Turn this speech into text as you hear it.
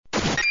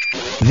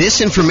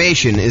This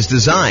information is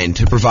designed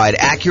to provide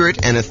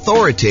accurate and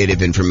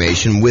authoritative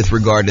information with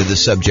regard to the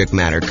subject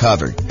matter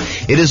covered.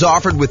 It is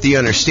offered with the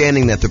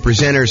understanding that the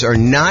presenters are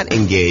not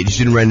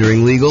engaged in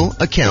rendering legal,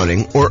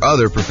 accounting, or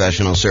other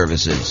professional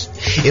services.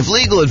 If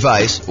legal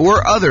advice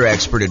or other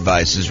expert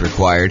advice is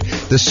required,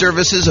 the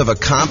services of a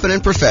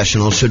competent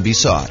professional should be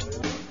sought.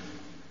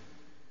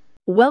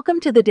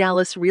 Welcome to the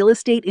Dallas Real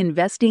Estate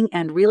Investing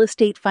and Real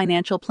Estate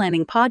Financial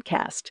Planning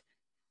Podcast.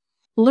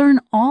 Learn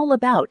all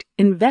about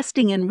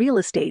investing in real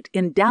estate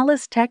in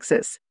Dallas,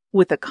 Texas,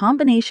 with a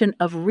combination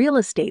of real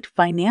estate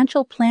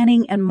financial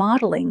planning and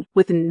modeling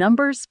with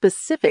numbers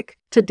specific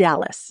to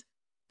Dallas,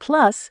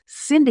 plus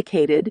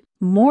syndicated,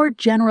 more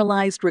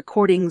generalized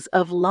recordings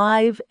of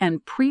live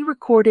and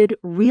pre-recorded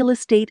real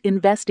estate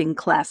investing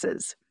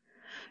classes.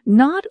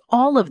 Not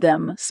all of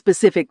them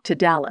specific to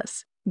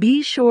Dallas.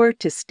 Be sure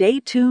to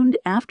stay tuned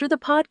after the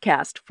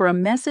podcast for a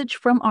message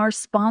from our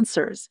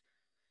sponsors.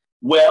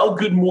 Well,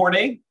 good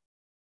morning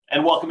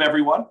and welcome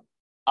everyone.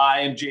 I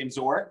am James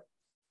Orr,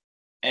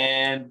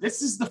 and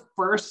this is the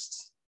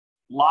first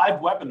live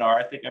webinar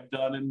I think I've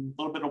done in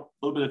a little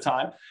bit of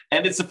time,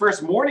 and it's the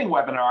first morning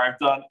webinar I've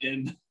done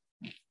in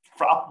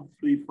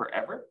probably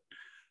forever.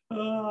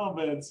 Oh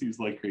man, it seems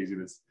like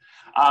craziness.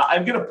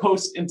 I'm going to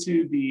post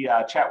into the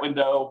chat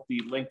window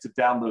the link to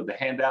download the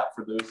handout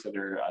for those that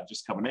are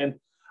just coming in.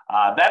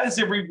 That is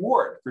a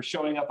reward for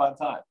showing up on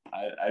time.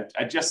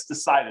 I just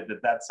decided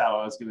that that's how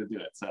I was going to do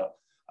it. So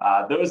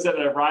those that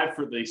arrived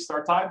for the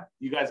start time,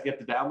 you guys get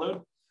the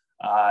download.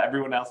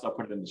 Everyone else, I'll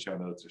put it in the show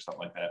notes or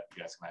something like that.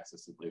 You guys can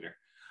access it later.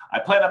 I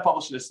plan on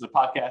publishing this in the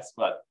podcast,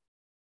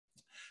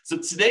 so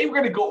today we're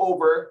going to go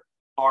over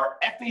our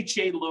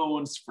FHA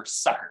loans for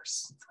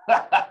suckers.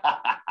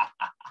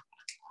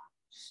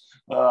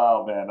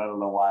 Oh man, I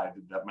don't know why I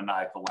did that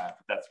maniacal laugh,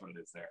 but that's what it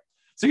is there.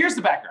 So here's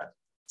the background.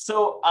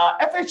 So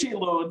FHA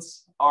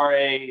loans are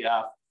a,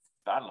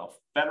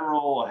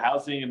 Federal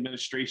Housing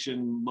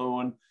Administration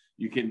loan.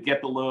 You can get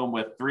the loan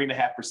with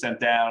 3.5%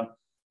 down,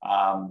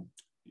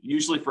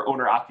 usually for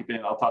owner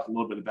occupant. I'll talk a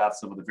little bit about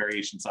some of the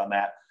variations on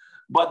that,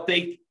 but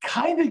they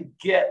kind of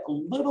get a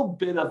little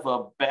bit of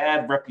a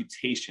bad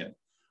reputation.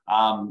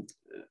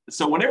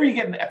 So whenever you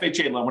get an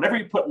FHA loan, whenever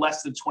you put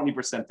less than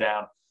 20%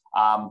 down,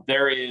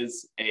 there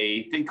is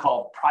a thing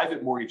called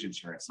private mortgage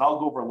insurance. And I'll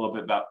go over a little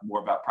bit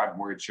more about private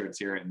mortgage insurance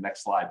here in the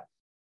next slide.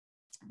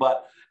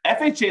 But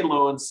FHA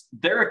loans,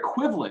 their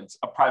equivalent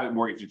of private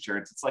mortgage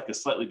insurance, it's like a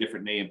slightly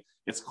different name.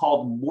 It's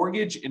called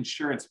mortgage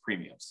insurance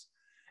premiums.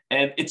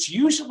 And it's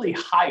usually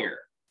higher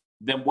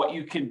than what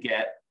you can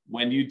get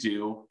when you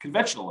do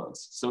conventional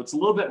loans. So it's a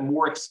little bit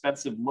more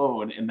expensive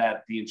loan in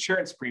that the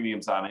insurance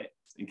premiums on it,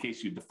 in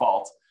case you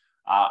default,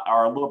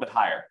 are a little bit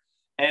higher.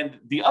 And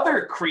the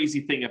other crazy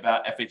thing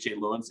about FHA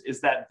loans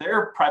is that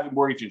their private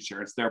mortgage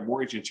insurance, their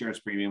mortgage insurance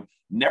premium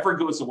never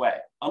goes away.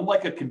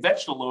 Unlike a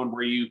conventional loan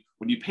where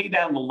when you pay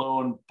down the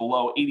loan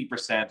below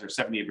 80% or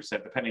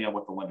 78%, depending on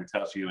what the lender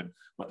tells you and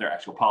what their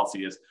actual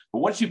policy is. But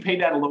once you pay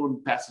down a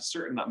loan past a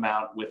certain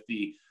amount with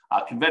the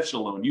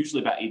conventional loan,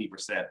 usually about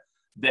 80%,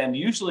 then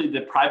usually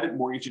the private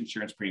mortgage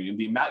insurance premium,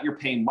 the amount you're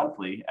paying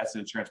monthly as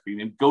an insurance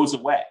premium, goes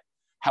away.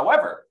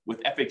 However,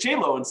 with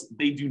FHA loans,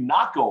 they do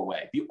not go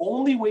away. The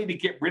only way to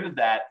get rid of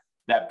that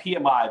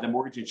PMI, the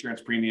mortgage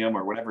insurance premium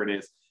or whatever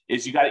it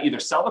is you got to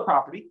either sell the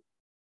property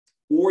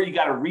or you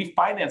got to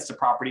refinance the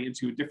property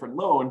into a different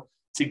loan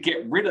to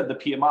get rid of the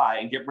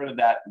PMI and get rid of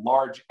that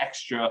large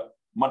extra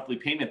monthly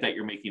payment that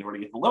you're making in order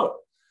to get the loan.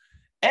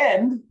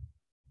 And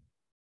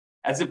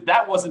as if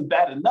that wasn't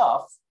bad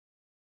enough,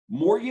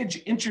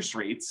 mortgage interest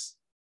rates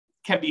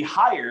can be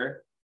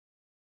higher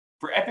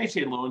for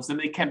FHA loans than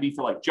they can be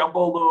for like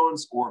jumbo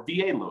loans or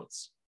VA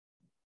loans,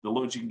 the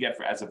loans you can get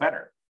as a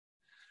veteran.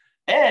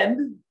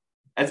 And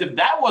as if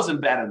that wasn't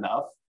bad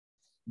enough,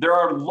 there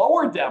are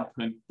lower down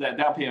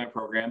payment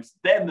programs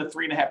than the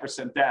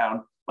 3.5%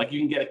 down. Like you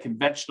can get a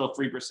conventional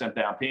 3%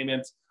 down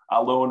payment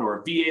loan or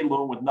a VA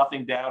loan with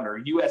nothing down or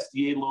a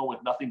USDA loan with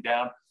nothing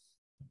down.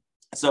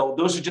 So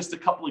those are just a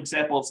couple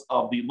examples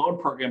of the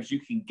loan programs you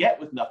can get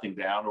with nothing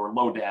down or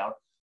low down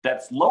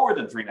that's lower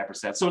than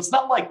 3.5%. So it's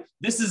not like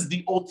this is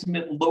the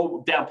ultimate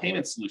low down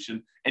payment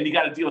solution and you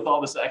got to deal with all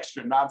this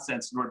extra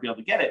nonsense in order to be able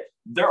to get it.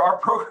 There are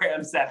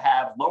programs that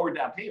have lower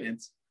down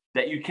payments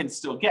that you can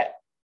still get.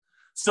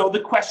 So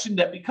the question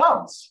that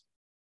becomes,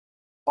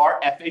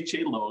 are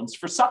FHA loans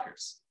for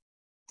suckers?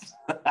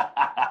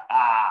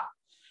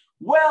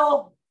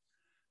 Well,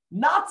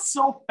 not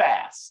so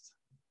fast.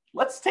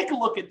 Let's take a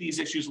look at these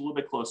issues a little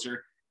bit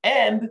closer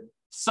and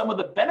some of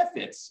the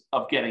benefits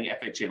of getting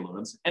FHA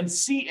loans and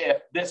see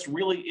if this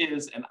really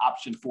is an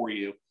option for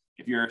you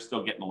if you're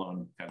still getting a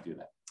loan, kind of do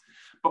that.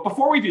 But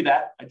before we do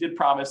that, I did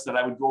promise that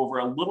I would go over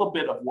a little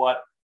bit of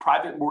what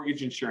private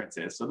mortgage insurance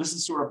is. So this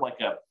is sort of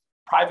like a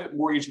private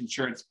mortgage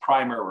insurance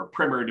primer or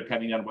primer,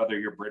 depending on whether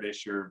you're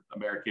British or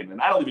American. And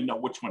I don't even know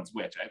which one's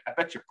which. I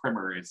bet your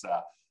primer is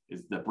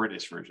the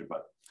British version,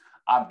 but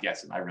I'm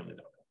guessing. I really don't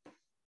know.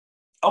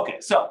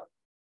 Okay, so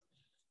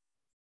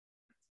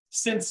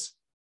since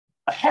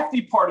a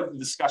hefty part of the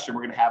discussion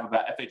we're going to have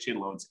about FHA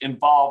loans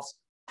involves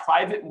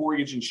private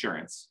mortgage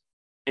insurance,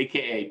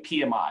 AKA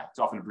PMI. It's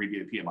often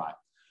abbreviated PMI.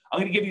 I'm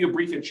going to give you a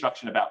brief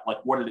introduction about like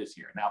what it is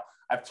here. Now,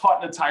 I've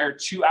taught an entire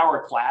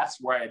 2-hour class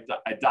where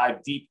I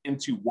dive deep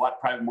into what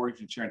private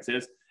mortgage insurance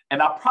is.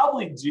 And I'll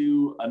probably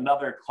do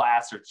another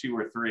class or 2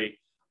 or 3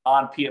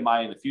 on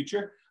PMI in the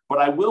future, but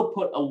I will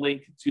put a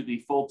link to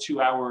the full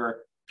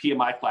 2-hour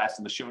PMI class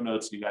in the show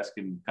notes so you guys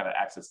can kind of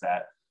access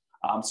that.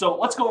 So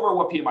let's go over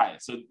what PMI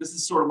is. So this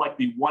is sort of like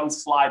the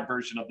 1-slide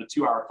version of the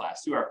 2-hour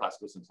class. 2-hour class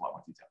goes into a lot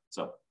more detail.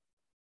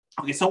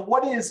 So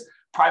what is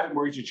private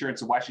mortgage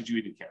insurance and why should you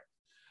even care?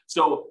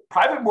 So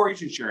private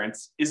mortgage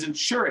insurance is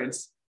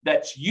insurance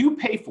that you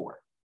pay for,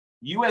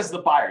 you as the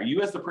buyer,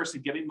 you as the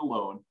person getting the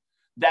loan,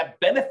 that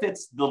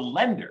benefits the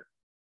lender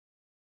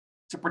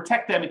to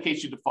protect them in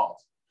case you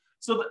default.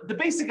 So the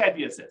basic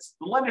idea is this.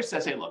 The lender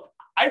says, hey, look,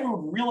 I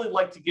would really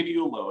like to give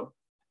you a loan,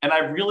 and I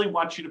really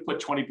want you to put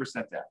 20%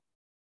 down.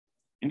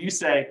 And you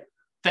say,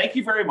 thank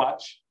you very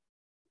much,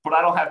 but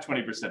I don't have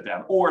 20%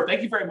 down. Or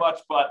thank you very much,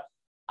 but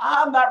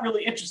I'm not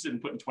really interested in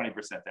putting 20%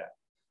 down.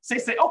 So they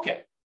say,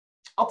 okay,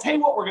 I'll tell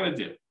you what we're going to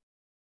do.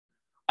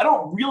 I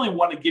don't really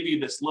want to give you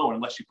this loan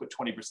unless you put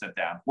 20%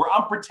 down, where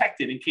I'm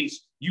protected in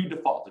case you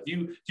default.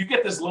 If you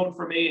get this loan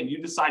from me and you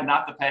decide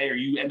not to pay, or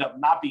you end up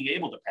not being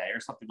able to pay or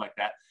something like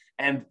that,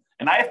 and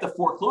I have to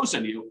foreclose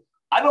on you,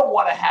 I don't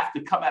want to have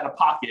to come out of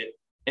pocket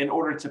in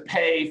order to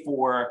pay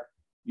for,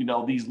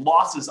 these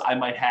losses I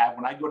might have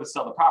when I go to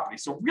sell the property.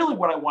 So really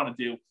what I want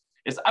to do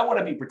is I want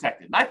to be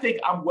protected. And I think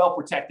I'm well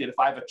protected if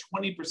I have a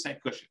 20%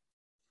 cushion.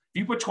 If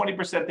you put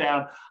 20%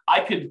 down,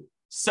 I could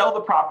sell the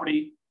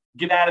property,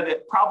 get out of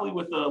it probably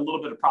with a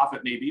little bit of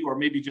profit maybe, or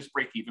maybe just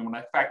break even when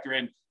I factor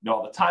in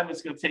all the time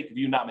it's going to take of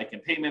you not making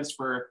payments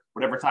for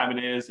whatever time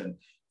it is, and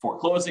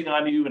foreclosing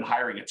on you and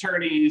hiring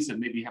attorneys and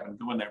maybe having to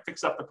go in there and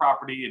fix up the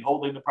property and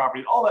holding the property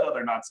and all that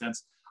other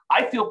nonsense.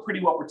 I feel pretty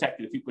well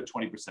protected if you put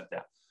 20%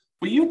 down.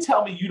 But you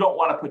tell me you don't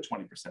want to put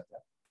 20% down.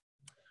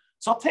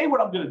 So I'll tell you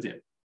what I'm going to do.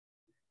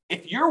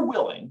 If you're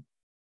willing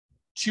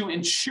to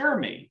insure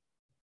me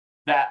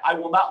that I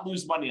will not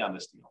lose money on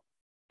this deal,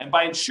 and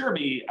by insure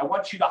me, I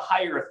want you to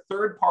hire a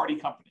third-party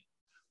company,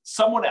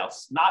 someone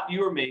else, not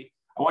you or me.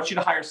 I want you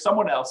to hire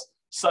someone else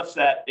such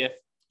that if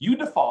you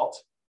default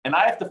and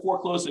I have to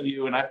foreclose on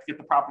you and I have to get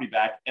the property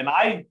back, and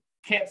I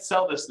can't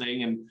sell this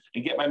thing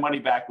and get my money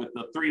back with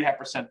the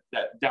 3.5%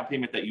 that down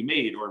payment that you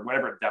made, or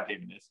whatever down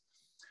payment is,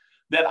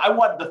 then I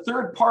want the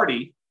third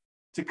party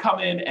to come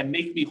in and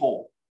make me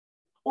whole,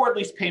 or at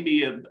least pay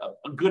me a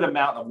good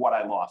amount of what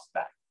I lost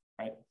back,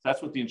 right? So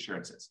that's what the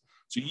insurance is.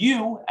 So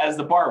you, as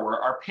the borrower,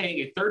 are paying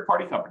a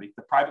third-party company,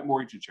 the private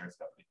mortgage insurance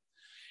company,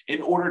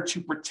 in order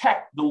to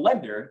protect the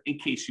lender in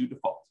case you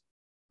default.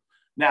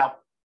 Now,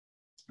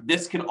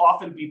 this can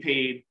often be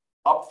paid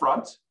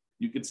upfront.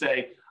 You could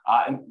say,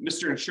 and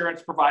Mr.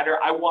 Insurance Provider,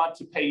 I want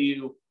to pay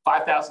you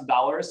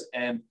 $5,000,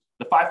 and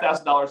the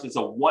 $5,000 is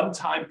a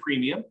one-time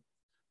premium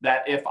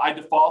that if I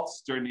default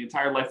during the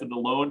entire life of the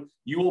loan,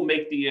 you will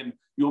make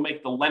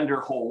the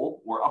lender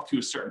whole, or up to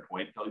a certain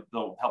point.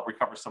 They'll help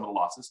recover some of the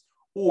losses.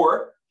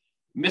 Or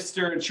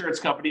Mr. Insurance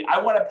Company, I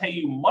want to pay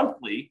you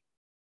monthly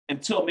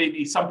until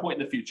maybe some point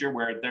in the future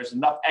where there's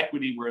enough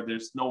equity where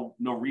there's no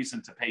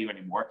reason to pay you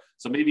anymore.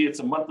 So maybe it's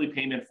a monthly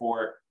payment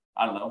for,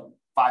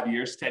 5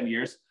 years, 10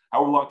 years,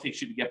 however long it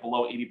takes you to get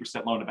below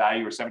 80% loan to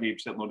value or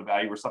 78% loan to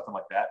value or something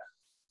like that.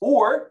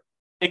 Or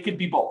it could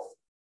be both.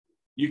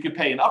 You could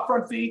pay an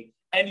upfront fee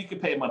and you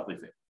could pay a monthly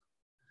fee.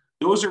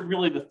 Those are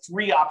really the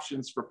 3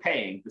 options for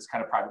paying this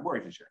kind of private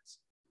mortgage insurance.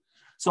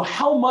 So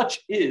how much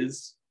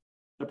is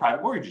the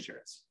private mortgage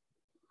insurance?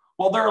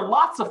 Well, there are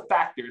lots of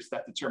factors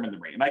that determine the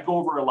rate. And I go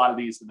over a lot of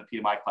these in the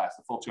PMI class,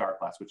 the full 2-hour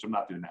class, which I'm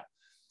not doing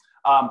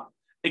now.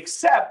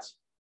 Except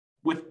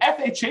with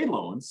FHA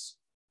loans,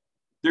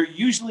 they're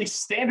usually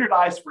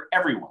standardized for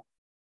everyone.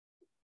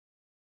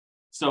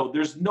 So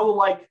there's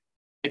no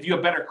if you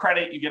have better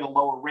credit, you get a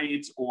lower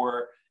rate,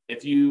 or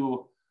if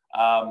you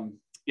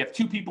have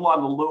 2 people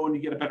on the loan,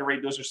 you get a better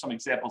rate. Those are some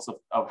examples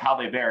of how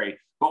they vary.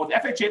 But with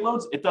FHA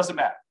loans, it doesn't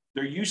matter.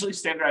 They're usually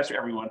standardized for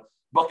everyone,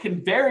 but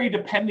can vary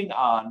depending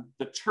on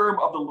the term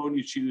of the loan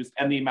you choose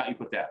and the amount you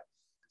put down.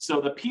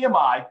 So the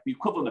PMI, the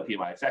equivalent of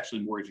PMI, it's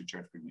actually mortgage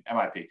insurance premium,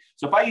 MIP.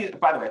 So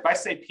if I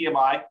say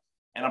PMI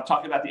and I'm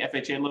talking about the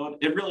FHA loan,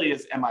 it really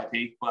is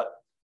MIP, but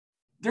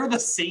they're the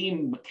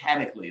same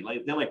mechanically.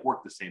 They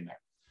work the same there.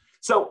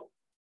 So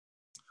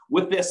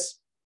with this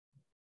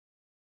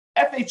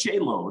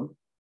FHA loan,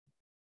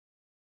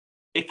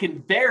 it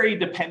can vary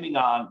depending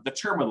on the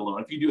term of the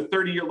loan. If you do a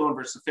 30-year loan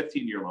versus a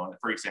 15-year loan,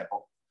 for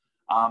example,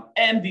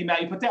 and the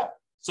amount you put down.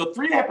 So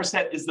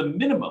 3.5% is the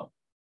minimum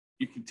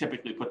you can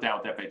typically put down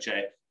with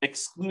FHA,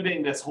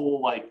 excluding this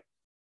whole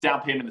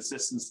down payment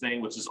assistance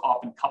thing, which is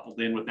often coupled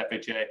in with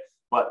FHA.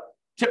 But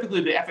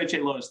typically the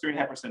FHA loan is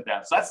 3.5%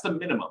 down. So that's the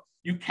minimum.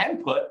 You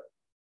can put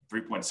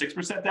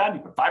 3.6% down,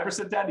 you put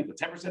 5% down, you put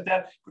 10%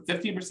 down, you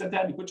put 15%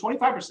 down, you put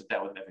 25%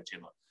 down with an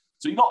FHA loan.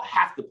 So you don't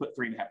have to put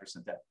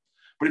 3.5% down.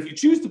 But if you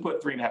choose to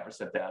put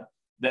 3.5% down,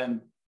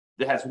 then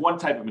it has one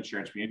type of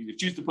insurance premium. If you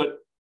choose to put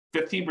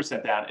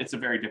 15% down, it's a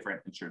very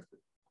different insurance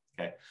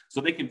premium. Okay,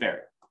 so they can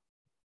vary.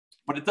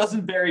 but it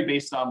doesn't vary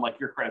based on like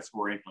your credit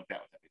score or anything like that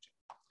with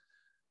FHA.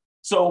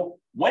 So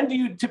when do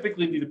you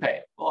typically need to pay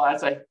it? Well,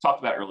 as I talked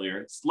about earlier,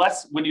 it's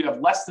less when you have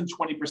less than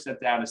 20%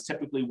 down is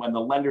typically when the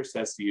lender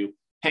says to you,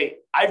 hey,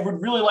 I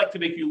would really like to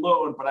make you a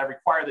loan, but I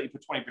require that you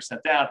put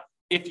 20% down.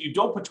 If you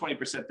don't put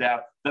 20% down,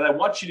 then I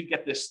want you to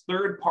get this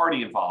third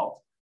party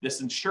involved,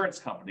 this insurance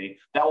company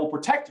that will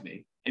protect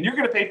me, and you're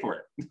going to pay for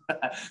it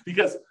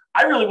because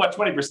I really want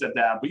 20%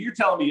 down, but you're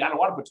telling me I don't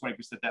want to put 20%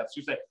 down. So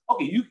you say,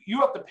 okay, you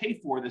have to pay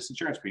for this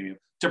insurance premium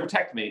to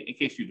protect me in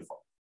case you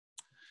default.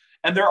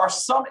 And there are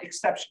some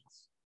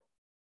exceptions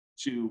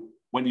to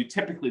when you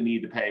typically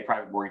need to pay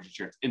private mortgage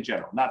insurance in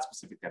general, not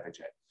specific to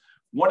FHA.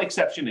 One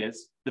exception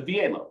is the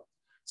VA loan.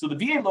 So the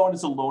VA loan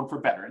is a loan for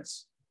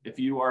veterans. If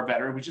you are a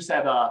veteran, we just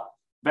had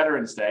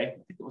Veterans Day. I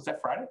think it was that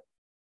Friday.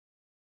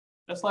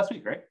 That's last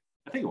week, right?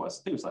 I think it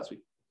was last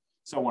week.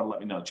 Someone let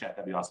me know in chat.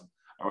 That'd be awesome.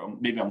 Or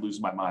maybe I'm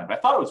losing my mind, but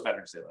I thought it was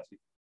Veterans Day last week.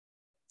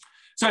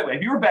 So anyway,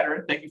 if you're a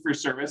veteran, thank you for your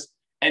service.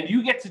 And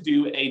you get to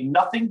do a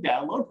nothing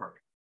down loan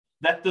program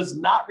that does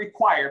not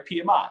require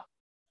PMI.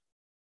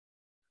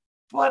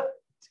 But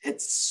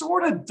it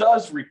sort of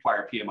does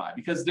require PMI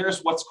because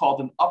there's what's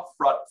called an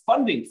upfront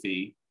funding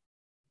fee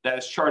that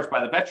is charged by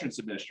the Veterans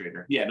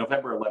Administrator. Yeah,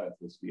 November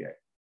 11th was VA.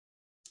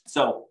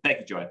 So thank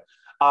you,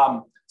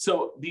 Joanne.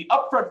 So the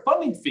upfront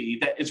funding fee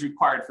that is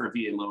required for a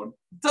VA loan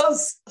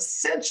does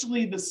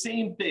essentially the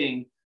same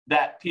thing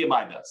that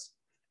PMI does.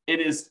 It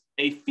is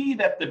a fee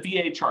that the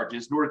VA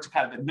charges in order to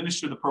kind of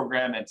administer the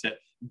program and to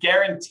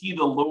guarantee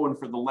the loan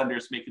for the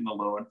lenders making the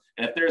loan.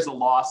 And if there's a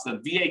loss, then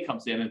VA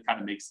comes in and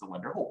kind of makes the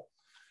lender whole.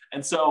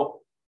 And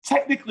so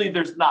technically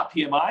there's not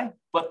PMI,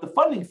 but the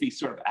funding fee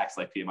sort of acts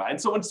like PMI.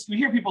 And so when you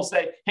hear people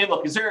say, hey,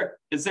 look, is there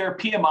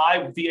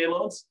PMI with VA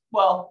loans?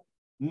 Well,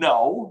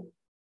 no,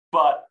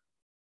 but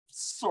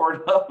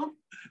sort of,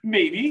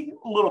 maybe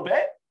a little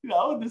bit,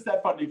 there's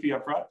that funding fee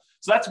up front.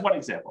 So that's one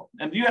example.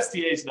 And the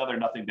USDA is another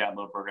nothing down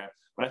loan program,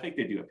 but I think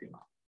they do have PMI.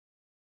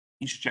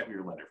 You should check with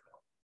your lender for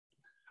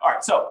that. All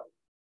right, so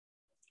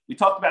we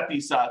talked about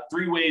these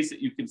three ways that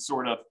you can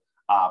sort of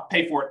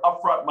pay for it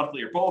upfront,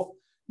 monthly, or both.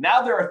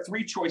 Now there are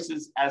three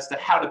choices as to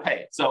how to pay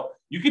it. So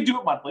you can do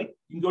it monthly.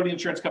 You can go to the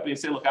insurance company and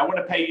say, look, I want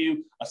to pay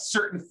you a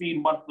certain fee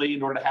monthly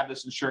in order to have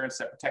this insurance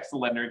that protects the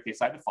lender in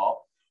case I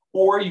default.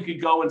 Or you could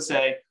go and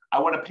say, I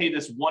want to pay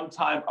this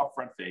one-time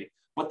upfront fee.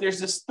 But there's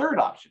this third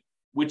option,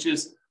 which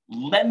is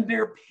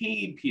lender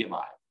paid PMI.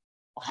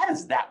 Well, how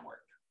does that work?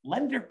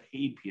 Lender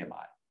paid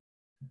PMI.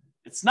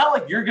 It's not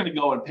like you're going to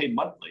go and pay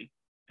monthly.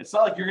 It's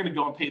not like you're going to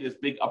go and pay this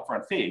big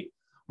upfront fee.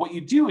 What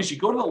you do is you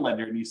go to the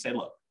lender and you say,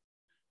 look,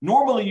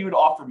 normally you would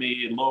offer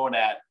me a loan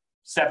at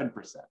 7%.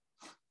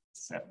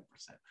 7%.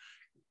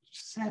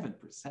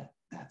 7%.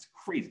 That's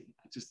crazy.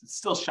 It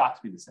still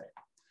shocks me to say.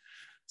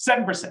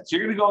 7%. So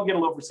you're going to go and get a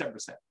loan for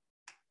 7%.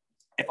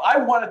 If I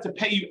wanted to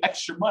pay you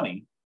extra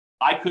money,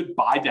 I could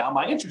buy down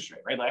my interest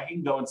rate, right? Like I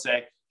can go and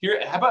say, here,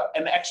 how about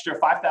an extra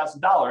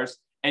 $5,000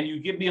 and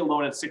you give me a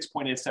loan at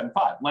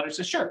 6.875. Lender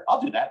says, sure,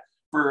 I'll do that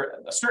for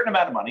a certain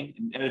amount of money.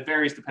 And it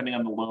varies depending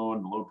on the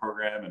loan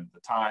program and the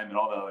time and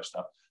all that other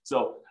stuff.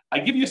 So I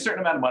give you a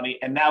certain amount of money.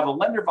 And now the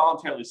lender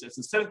voluntarily says,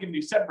 instead of giving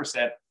you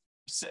 7%,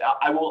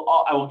 I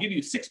will give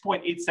you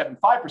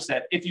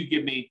 6.875% if you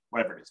give me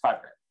whatever it is, $5,000.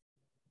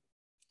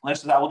 Lender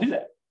says, I will do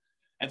that.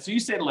 And so you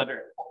say to the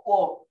lender,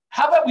 well,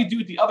 how about we do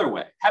it the other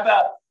way? How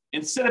about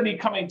instead of me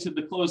coming to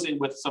the closing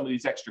with some of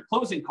these extra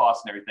closing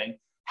costs and everything,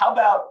 how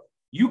about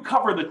you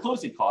cover the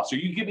closing costs or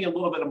you give me a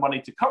little bit of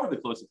money to cover the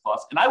closing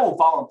costs and I will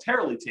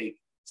voluntarily take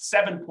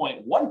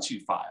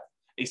 7.125,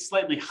 a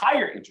slightly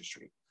higher interest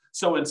rate.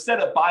 So instead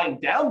of buying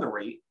down the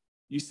rate,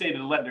 you say to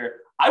the lender,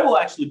 I will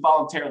actually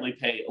voluntarily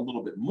pay a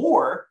little bit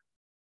more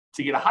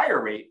to get a higher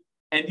rate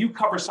and you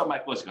cover some of my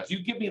closing costs.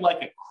 You give me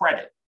like a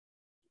credit,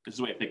 is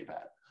the way to think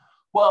about it.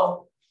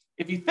 Well,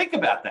 if you think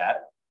about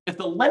that, if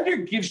the lender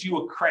gives you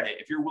a credit,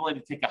 if you're willing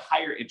to take a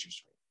higher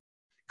interest rate,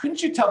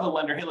 couldn't you tell the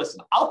lender, hey,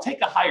 listen, I'll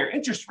take a higher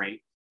interest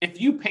rate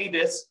if you pay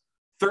this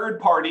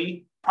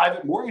third-party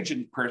private mortgage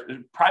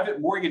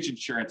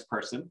insurance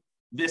person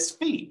this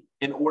fee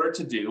in order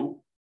to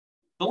do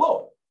the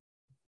loan?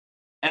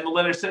 And the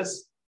lender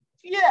says,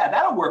 yeah,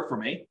 that'll work for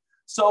me.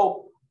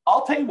 So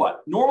I'll tell you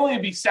what, normally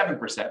it'd be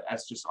 7%,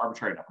 that's just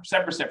arbitrary number,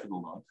 7% for the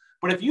loan.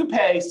 But if you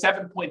pay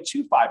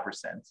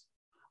 7.25%,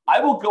 I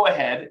will go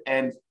ahead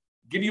and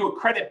give you a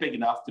credit big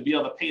enough to be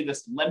able to pay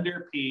this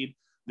lender paid,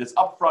 this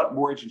upfront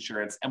mortgage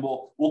insurance, and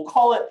we'll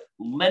call it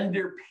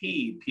lender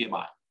paid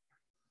PMI.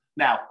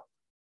 Now,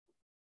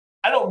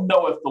 I don't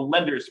know if the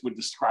lenders would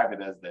describe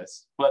it as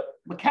this, but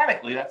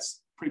mechanically,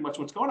 that's pretty much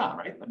what's going on,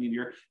 right? I mean,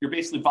 you're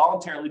basically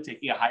voluntarily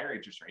taking a higher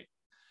interest rate,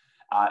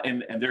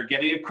 and they're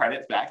getting a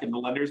credit back, and the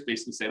lenders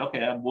basically saying,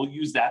 okay, we'll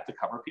use that to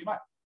cover PMI.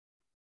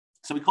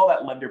 So we call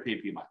that lender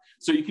paid PMI.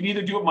 So you can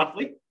either do it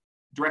monthly,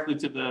 directly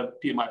to the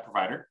PMI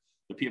provider,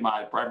 the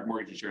PMI private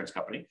mortgage insurance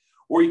company,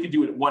 or you could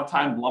do it at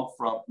one-time lump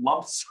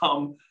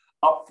sum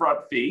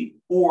upfront fee,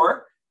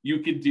 or you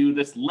could do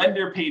this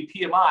lender paid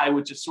PMI,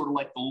 which is sort of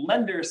like the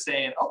lender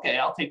saying, okay,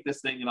 I'll take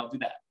this thing and I'll do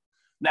that.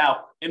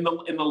 Now, in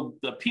the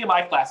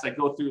PMI class, I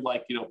go through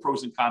like,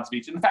 pros and cons of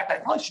each. And in fact, I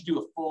probably should do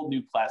a full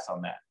new class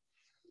on that.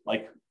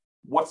 Like,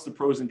 what's the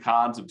pros and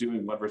cons of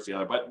doing one versus the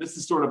other? But this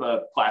is sort of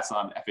a class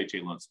on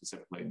FHA loans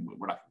specifically, and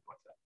we're not going to go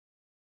into that.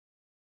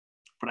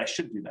 But I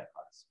should do that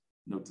class.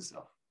 Note to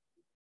self.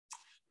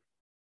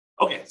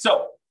 Okay,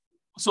 so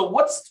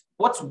what's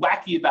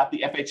wacky about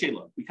the FHA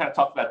loan? We kind of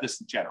talked about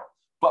this in general.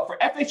 But for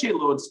FHA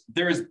loans,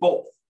 there is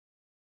both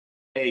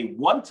a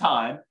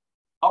one-time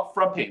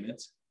upfront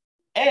payment,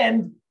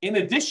 and in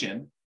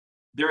addition,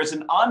 there is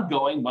an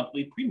ongoing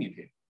monthly premium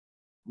payment.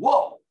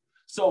 Whoa.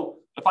 So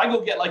if I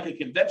go get like a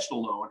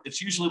conventional loan,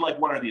 it's usually like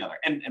one or the other.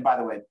 And by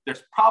the way,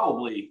 there's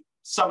probably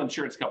some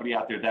insurance company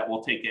out there that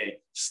will take a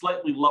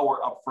slightly lower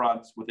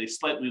upfront with a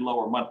slightly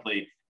lower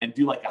monthly and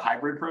do like a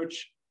hybrid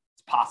approach.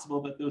 It's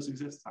possible that those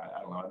exist.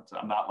 I don't know.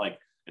 I'm not like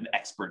an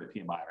expert at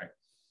PMI, right?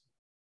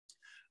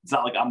 It's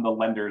not like I'm the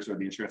lenders or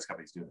the insurance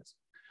companies doing this.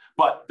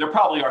 But there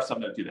probably are some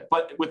that do that.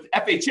 But with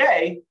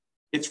FHA,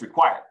 it's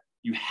required.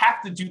 You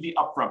have to do the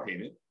upfront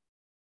payment,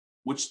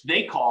 which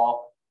they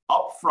call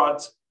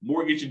upfront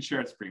mortgage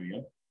insurance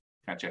premium.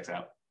 Kind of checks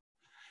out.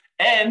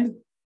 And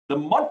the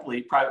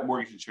monthly private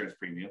mortgage insurance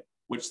premium,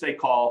 which they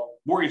call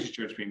mortgage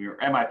insurance premium, or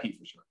MIP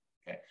for short.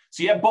 Okay.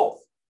 So you have both.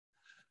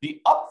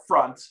 The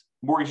upfront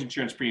mortgage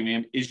insurance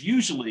premium is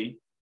usually,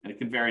 and it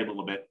can vary a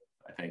little bit,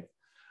 I think,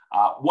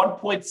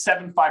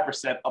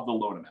 1.75% of the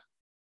loan amount.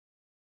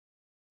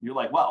 You're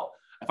like, well,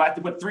 if I have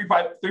to put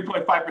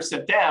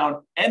 3.5%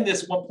 down and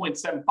this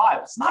 1.75,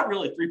 it's not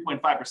really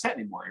 3.5%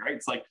 anymore, right?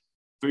 It's like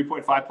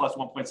 3.5 plus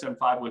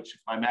 1.75, which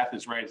if my math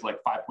is right, is like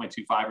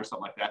 5.25 or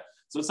something like that.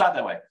 So it's not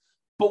that way.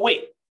 But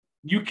wait,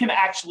 you can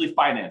actually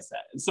finance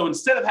that. And so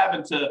instead of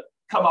having to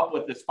come up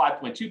with this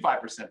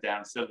 5.25% down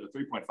instead of the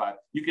 3.5,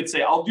 you could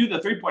say, I'll do the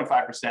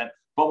 3.5%,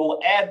 but we'll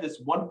add this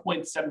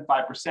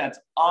 1.75%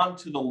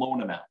 onto the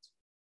loan amount.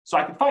 So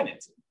I can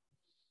finance it.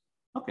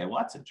 Okay, well,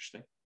 that's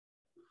interesting.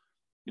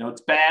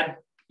 It's bad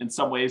in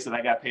some ways that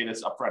I got paid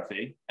this upfront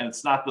fee, and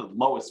it's not the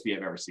lowest fee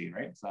I've ever seen,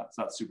 right? It's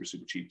not super,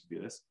 super cheap to do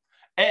this.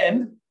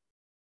 And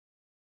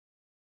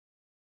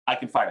I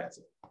can finance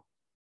it.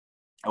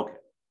 Okay.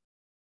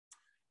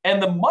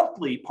 And the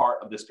monthly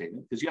part of this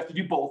payment, because you have to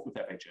do both with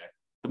FHA,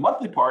 the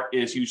monthly part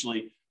is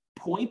usually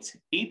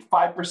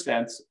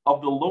 0.85%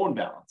 of the loan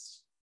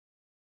balance.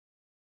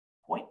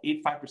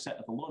 0.85%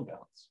 of the loan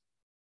balance.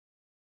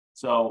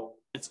 So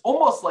it's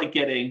almost like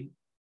getting,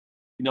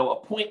 a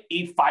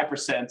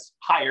 0.85%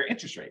 higher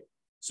interest rate.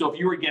 So if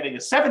you were getting a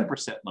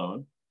 7%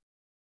 loan,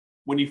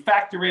 when you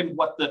factor in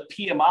what the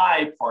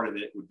PMI part of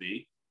it would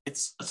be,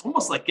 it's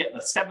almost like getting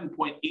a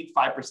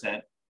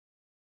 7.85%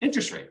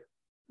 interest rate.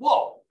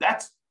 Whoa,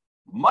 that's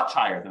much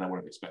higher than I would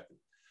have expected.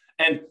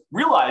 And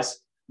realize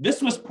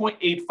this was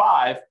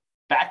 0.85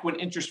 back when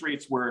interest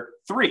rates were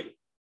 3.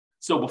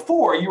 So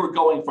before you were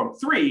going from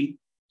 3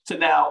 to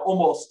now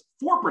almost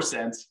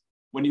 4%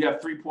 when you have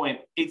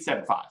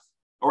 3.875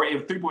 or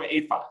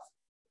 3.85,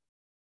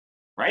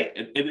 right?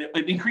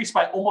 It increased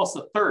by almost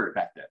a third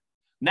back then.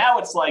 Now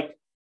it's like,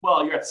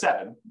 well, you're at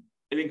 7.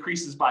 It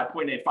increases by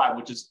 0.85,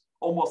 which is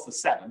almost the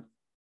 7.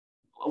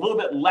 A little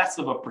bit less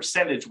of a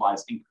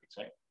percentage-wise increase,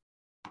 right?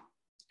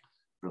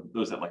 For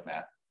those that like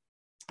math.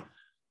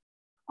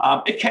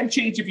 It can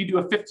change if you do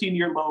a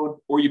 15-year loan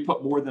or you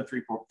put more than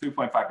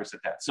 3.5%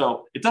 down.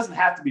 So it doesn't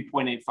have to be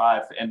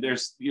 0.85. And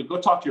go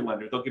talk to your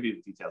lender. They'll give you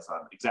the details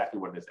on exactly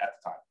what it is at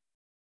the time.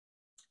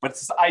 But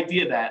it's this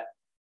idea that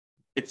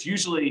it's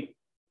usually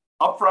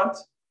upfront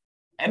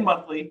and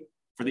monthly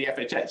for the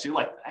FHA. So you're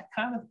like, that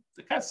kind of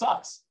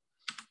sucks.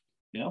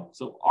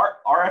 So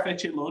our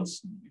FHA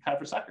loans kind of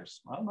for suckers.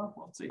 I don't know.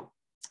 Let's see.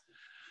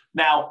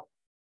 Now,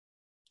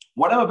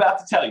 what I'm about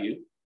to tell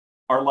you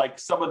are like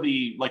some of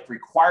the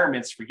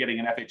requirements for getting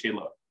an FHA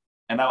loan.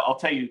 And I'll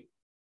tell you,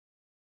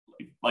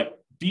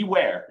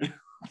 beware.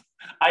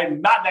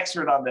 I'm not an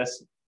expert on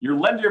this. Your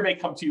lender may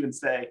come to you and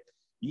say,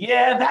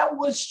 yeah, that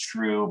was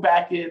true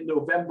back in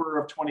November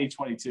of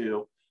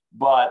 2022,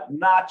 but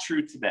not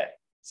true today.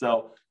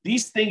 So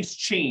these things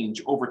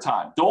change over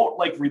time. Don't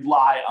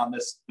rely on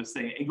this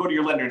thing and go to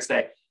your lender and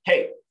say,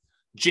 hey,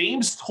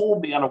 James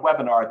told me on a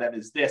webinar that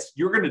is this.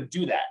 You're going to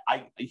do that.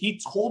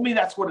 He told me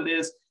that's what it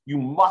is. You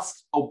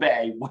must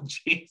obey what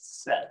James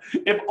said.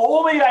 If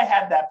only I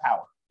had that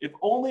power. If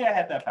only I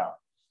had that power.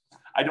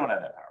 I don't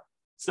have that power.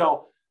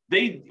 So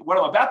what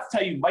I'm about to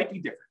tell you might be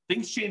different.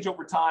 Things change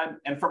over time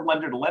and from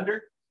lender to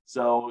lender.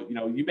 So,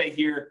 you may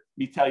hear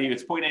me tell you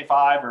it's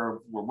 0.85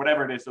 or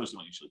whatever it is. Those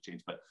don't usually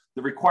change, but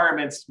the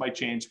requirements might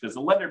change because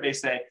the lender may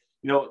say,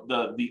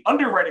 the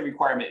underwriting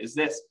requirement is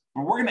this,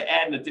 but we're going to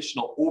add an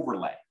additional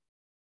overlay,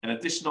 an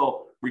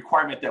additional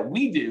requirement that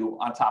we do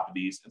on top of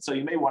these. And so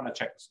you may want to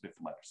check this with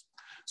different lenders.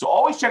 So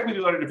always check with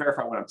your lender to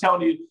verify what I'm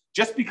telling you.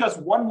 Just because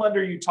one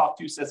lender you talk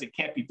to says it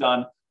can't be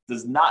done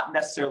does not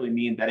necessarily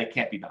mean that it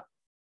can't be done.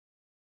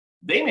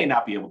 They may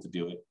not be able to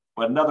do it,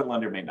 but another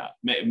lender may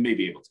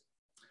be able to.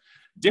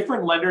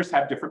 Different lenders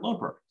have different loan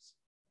programs.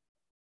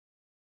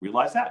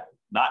 Realize that.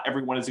 Not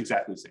everyone is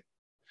exactly the same.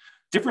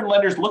 Different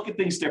lenders look at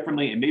things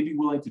differently and may be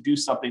willing to do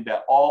something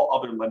that all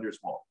other lenders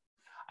won't.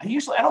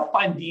 I don't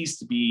find these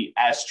to be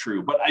as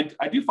true, but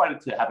I do find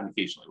it to happen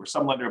occasionally where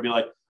some lender will be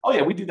like, oh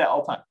yeah, we do that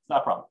all the time. It's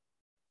not a problem.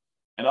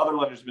 And other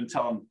lenders have been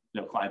telling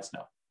clients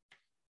no.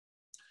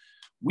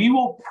 We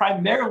will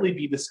primarily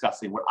be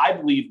discussing what I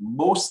believe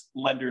most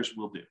lenders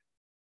will do.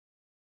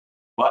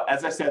 But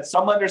as I said,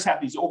 some lenders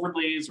have these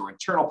overlays or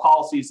internal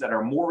policies that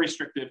are more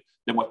restrictive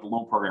than what the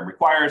loan program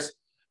requires.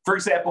 For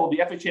example, the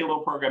FHA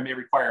loan program may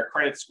require a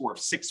credit score of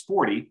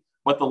 640,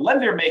 but the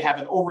lender may have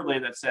an overlay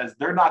that says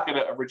they're not going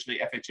to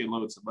originate FHA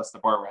loans unless the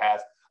borrower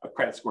has a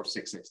credit score of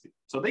 660.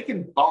 So they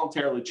can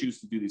voluntarily choose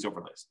to do these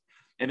overlays.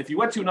 And if you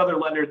went to another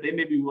lender, they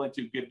may be willing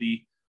to give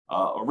the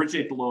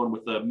originate the loan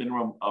with a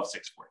minimum of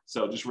 640.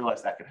 So just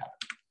realize that could happen.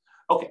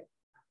 Okay.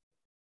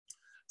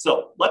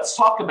 So let's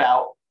talk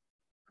about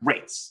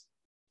rates.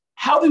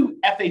 How do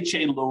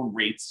FHA loan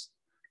rates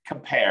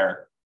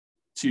compare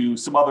to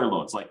some other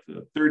loans, like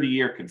the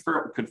 30-year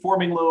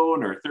conforming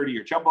loan or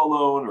 30-year jumbo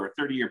loan or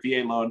 30-year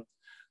VA loan?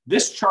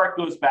 This chart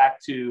goes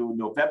back to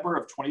November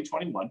of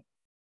 2021.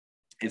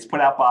 It's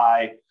put out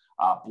by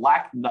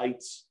Black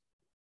Knight.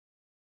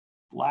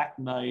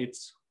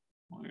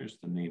 Where's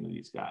the name of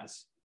these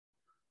guys?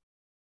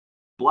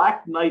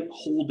 Black Knight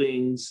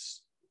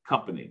Holdings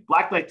Company,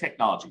 Black Knight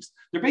Technologies.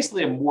 They're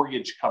basically a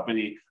mortgage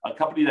company, a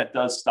company that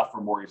does stuff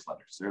for mortgage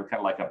lenders. They're kind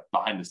of like a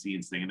behind the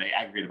scenes thing, and they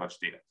aggregate a bunch of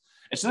data.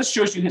 And so this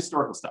shows you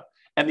historical stuff.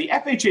 And the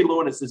FHA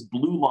loan is this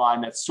blue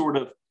line that's sort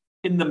of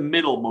in the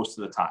middle most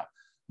of the time.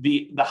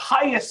 The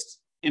highest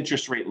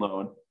interest rate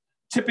loan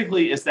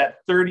typically is that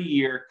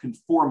 30-year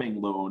conforming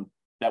loan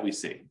that we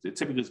see. It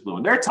typically is blue.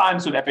 And there are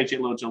times when FHA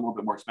loans are a little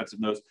bit more expensive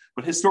than those,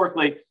 but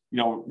historically,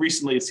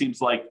 recently it seems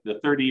like the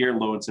 30-year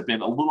loans have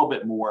been a little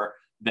bit more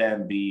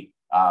than the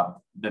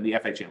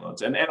FHA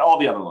loans and all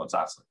the other loans,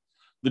 honestly.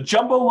 The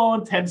jumbo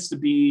loan tends to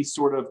be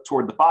sort of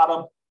toward the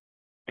bottom.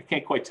 I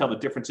can't quite tell the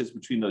differences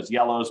between those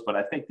yellows, but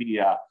I think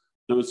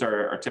those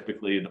are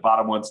typically the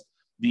bottom ones.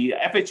 The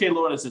FHA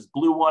loan is this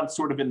blue one,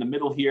 sort of in the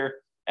middle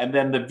here. And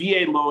then the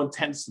VA loan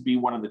tends to be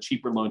one of the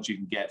cheaper loans you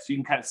can get. So you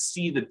can kind of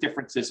see the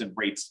differences in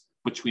rates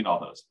between all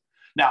those.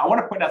 Now, I want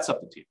to point out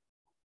something to you.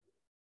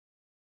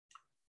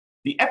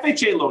 The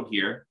FHA loan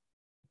here,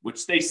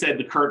 which they said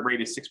the current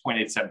rate is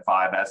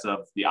 6.875 as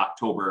of the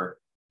October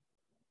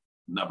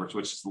numbers,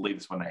 which is the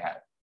latest one they had.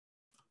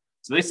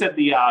 So they said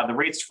the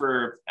rates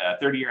for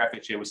 30-year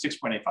FHA was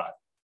 6.85.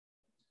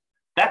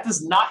 That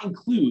does not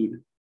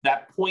include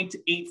that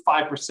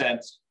 0.85%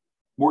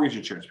 mortgage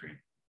insurance premium.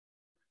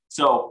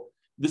 So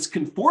this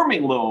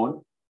conforming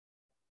loan,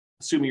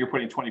 assuming you're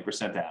putting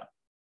 20% down,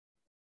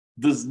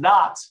 does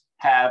not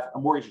have a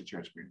mortgage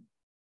insurance premium.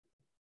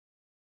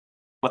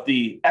 But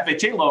the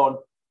FHA loan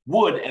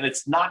would, and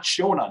it's not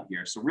shown on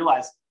here. So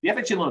realize the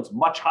FHA loan is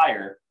much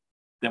higher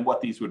than what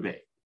these would be.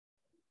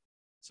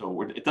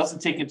 So it doesn't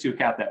take into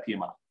account that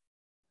PMI.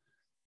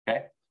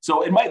 Okay.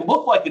 So it might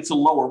look like it's a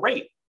lower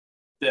rate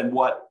than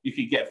what you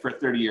could get for a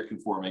 30-year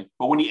conforming,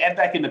 but when you add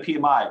back in the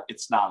PMI,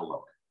 it's not a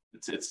lower.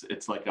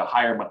 It's like a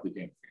higher monthly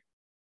payment.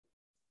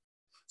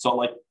 So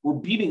like we're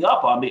beating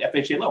up on the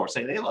FHA loan. We're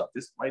saying, hey, look,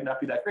 this might not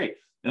be that great.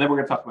 And then we're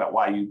going to talk about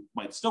why you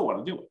might still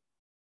want to do it.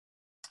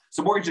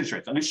 So mortgage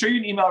insurance. I'm going to show you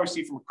an email I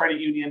received from a credit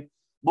union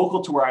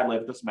local to where I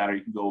live. It doesn't matter.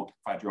 You can go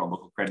find your own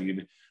local credit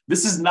union.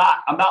 I'm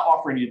not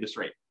offering you this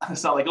rate.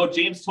 It's not like, oh,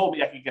 James told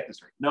me I could get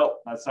this rate. No,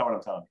 that's not what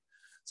I'm telling you.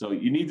 So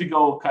you need to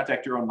go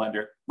contact your own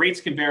lender.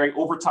 Rates can vary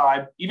over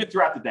time, even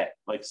throughout the day.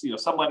 Like,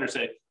 some lenders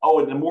say, oh,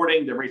 in the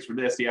morning, the rates were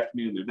this, the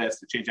afternoon, they're this,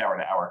 they change hour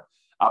to hour.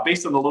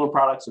 Based on the loan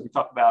products, so if we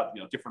talk about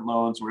different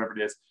loans or whatever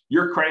it is,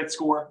 your credit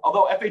score,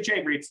 although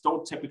FHA rates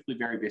don't typically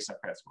vary based on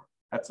credit score.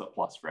 That's a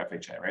plus for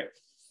FHA, right?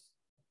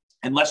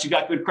 Unless you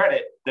got good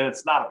credit, then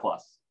it's not a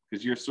plus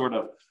because you're sort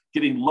of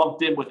getting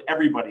lumped in with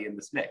everybody in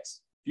this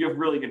mix. If you have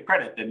really good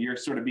credit, then you're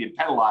sort of being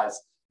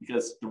penalized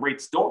because the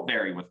rates don't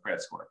vary with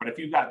credit score. But if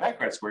you've got a bad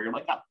credit score, you're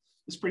like, oh,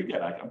 this is pretty good.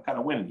 I'm kind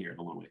of winning here in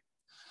a little way.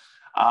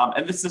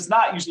 And this does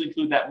not usually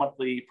include that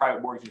monthly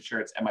private mortgage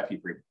insurance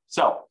MIP premium.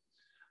 So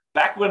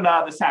back when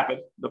this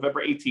happened,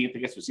 November 18th, I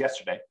guess it was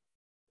yesterday,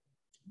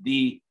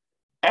 the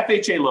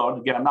FHA loan,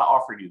 again, I'm not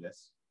offering you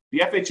this, the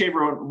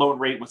FHA loan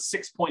rate was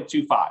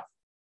 6.25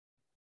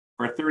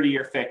 for a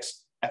 30-year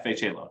fixed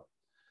FHA loan.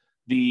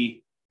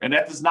 And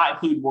that does not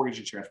include mortgage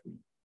insurance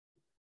premium.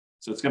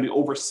 So it's going to be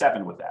over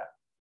 7 with that.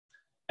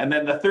 And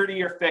then the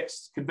 30-year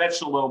fixed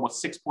conventional loan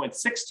was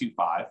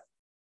 6.625,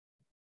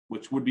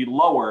 which would be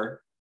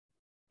lower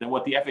than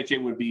what the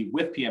FHA would be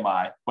with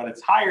PMI, but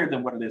it's higher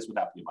than what it is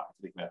without PMI,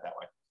 think about it that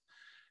way.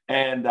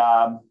 And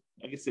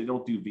I guess they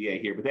don't do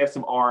VA here, but they have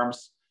some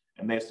ARMs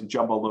and they have some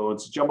jumbo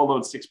loans. Jumbo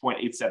loan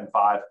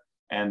 6.875,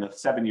 and the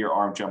 7-year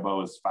ARM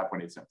jumbo is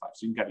 5.875. So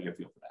you can kind of get a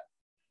feel for that.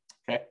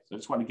 Okay, so I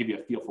just want to give you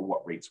a feel for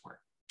what rates were.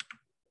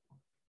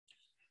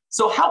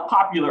 So how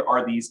popular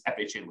are these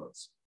FHA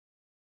loans?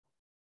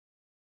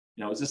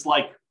 Is this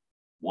like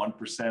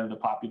 1% of the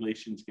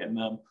population's getting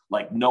them?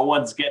 Like no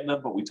one's getting them,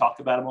 but we talk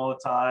about them all the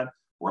time?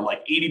 Or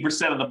like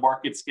 80% of the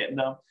market's getting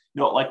them?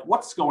 Like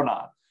what's going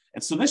on?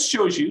 And so this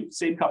shows you,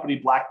 same company,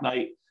 Black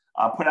Knight,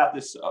 put out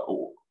this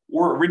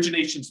or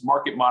Origination's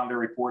Market Monitor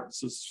report.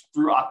 This is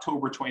through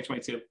October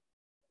 2022.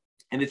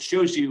 And it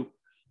shows you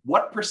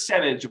what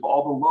percentage of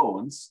all the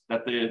loans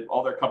that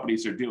all their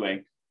companies are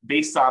doing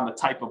based on the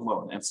type of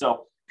loan. And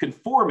so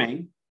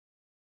conforming,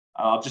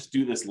 I'll just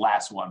do this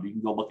last one. You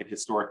can go look at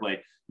historically.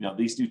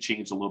 These do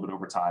change a little bit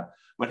over time.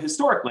 But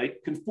historically,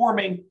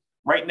 conforming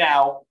right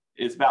now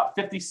is about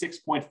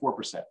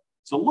 56.4%.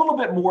 So a little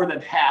bit more than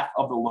half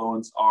of the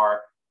loans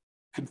are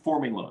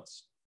conforming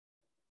loans,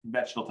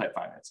 conventional type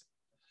financing.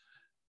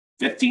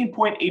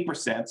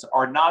 15.8%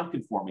 are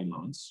non-conforming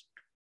loans.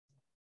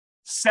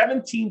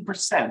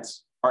 17%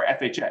 are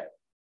FHA.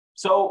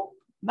 So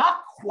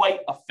not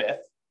quite a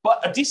fifth,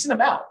 but a decent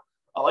amount,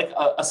 like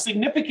a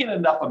significant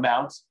enough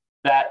amount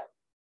that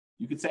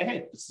you could say,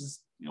 hey, this is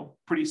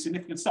pretty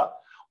significant stuff.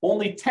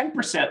 Only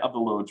 10% of the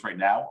loans right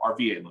now are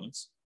VA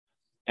loans,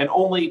 and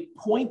only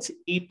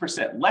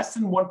 0.8%, less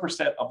than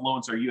 1% of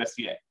loans are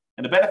USDA.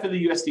 And the benefit of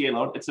the USDA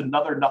loan, it's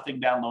another nothing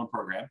down loan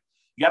program.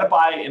 You got to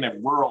buy in a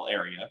rural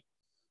area,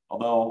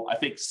 although I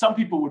think some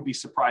people would be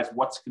surprised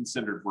what's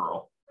considered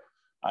rural.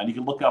 And you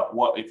can look up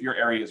if your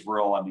area is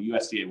rural on the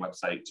USDA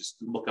website. Just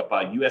look up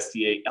a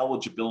USDA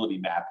eligibility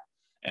map,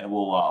 and it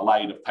will allow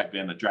you to type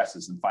in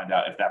addresses and find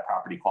out if that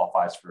property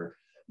qualifies for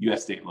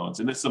USDA loans.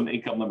 And there's some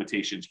income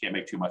limitations. You can't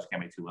make too much,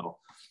 can't make too little.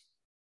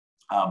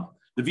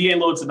 The VA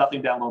loan's a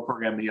nothing down loan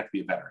program, and you have to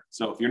be a veteran.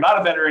 So if you're not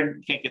a veteran,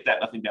 you can't get that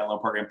nothing down loan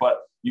program,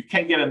 but you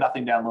can get a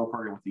nothing down loan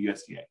program with the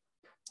USDA.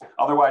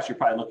 Otherwise, you're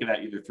probably looking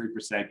at either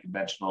 3%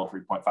 conventional,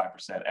 3.5%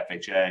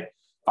 FHA,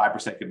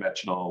 5%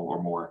 conventional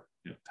or more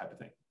type of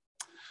thing.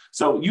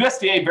 So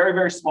USDA, very,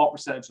 very small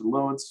percentage of the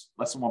loans,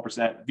 less than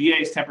 1%.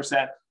 VA is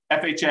 10%.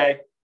 FHA,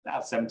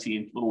 about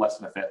 17, a little less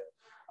than a fifth,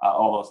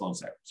 all those loans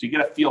there. So you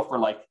get a feel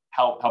for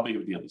how big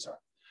of a deal these are.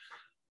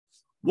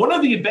 One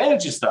of the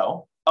advantages,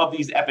 though, of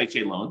these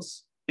FHA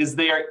loans is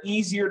they are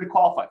easier to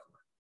qualify for.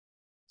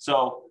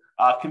 So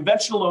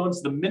conventional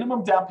loans, the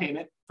minimum down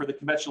payment for the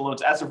conventional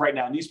loans as of right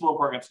now, and these loan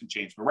programs can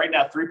change, but right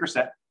now,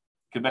 3%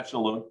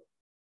 conventional loan.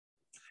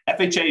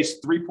 FHA is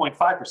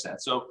 3.5%.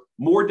 So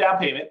more down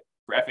payment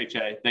for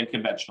FHA than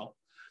conventional.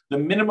 The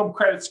minimum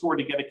credit score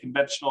to get a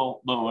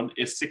conventional loan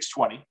is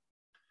 620.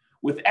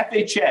 With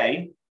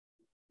FHA,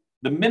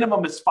 the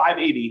minimum is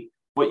 580,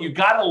 but you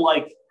got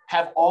to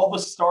have all the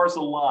stars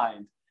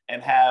aligned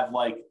and have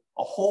a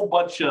whole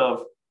bunch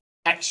of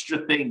extra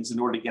things in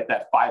order to get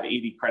that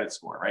 580 credit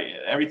score, right?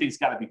 Everything's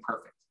got to be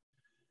perfect.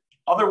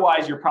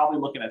 Otherwise, you're probably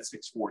looking at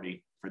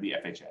 640 for the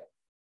FHA.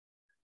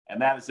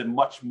 And that is a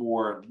much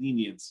more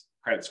lenient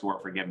credit score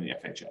for getting the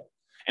FHA.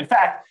 In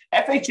fact,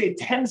 FHA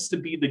tends to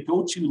be the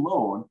go-to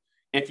loan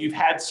if you've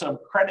had some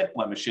credit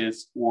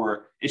blemishes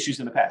or issues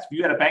in the past. If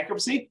you had a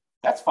bankruptcy,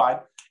 that's fine.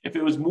 If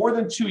it was more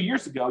than 2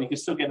 years ago, you can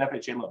still get an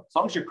FHA loan, as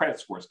long as your credit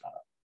score's gone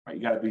up, right?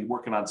 You got to be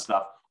working on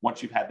stuff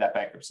once you've had that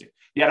bankruptcy.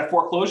 You had a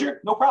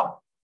foreclosure, no problem.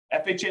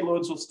 FHA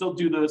loans will still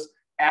do those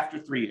after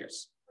 3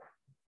 years.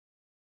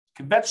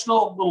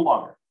 Conventional, a little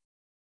longer.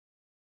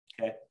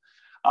 Okay.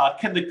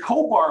 Can the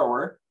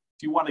co-borrower,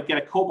 if you want to get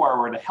a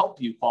co-borrower to help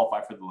you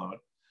qualify for the loan,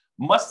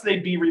 must they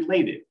be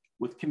related?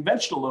 With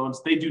conventional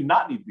loans, they do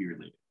not need to be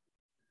related.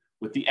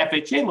 With the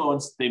FHA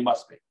loans, they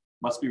must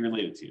be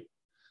related to you.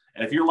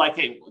 And if you're like,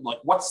 hey,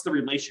 what's the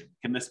relation?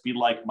 Can this be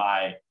like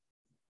my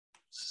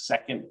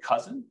second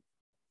cousin?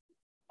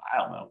 I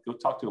don't know. Go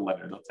talk to a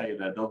lender. They'll tell you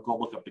that. They'll go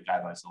look up the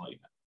guidelines and let you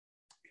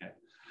know. Okay.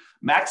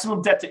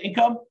 Maximum debt to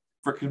income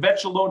for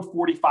conventional loan,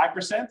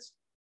 45%.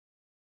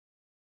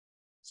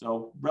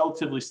 So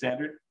relatively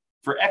standard.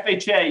 For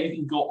FHA, you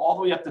can go all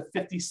the way up to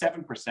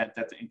 57%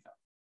 debt to income.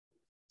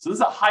 So this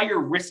is a higher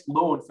risk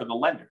loan for the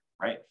lender,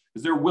 right?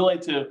 Because they're willing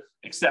to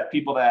accept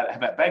people that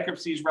have had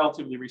bankruptcies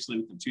relatively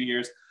recently, within 2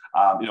 years,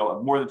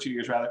 more than 2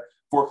 years rather.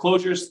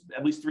 Foreclosures,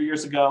 at least 3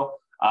 years ago,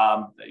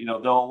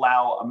 they'll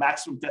allow a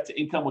maximum debt to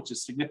income, which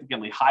is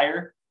significantly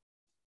higher.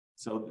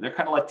 So they're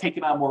kind of like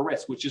taking on more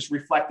risk, which is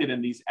reflected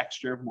in these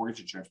extra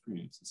mortgage insurance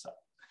premiums and stuff.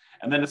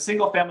 And then a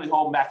single family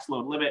home max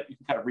loan limit, you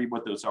can kind of read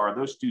what those are.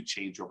 Those do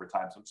change over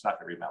time, so I'm just not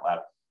going to read them out loud.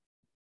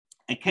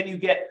 And can you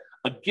get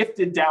a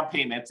gifted down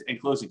payment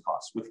and closing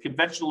costs? With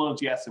conventional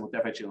loans, yes, and with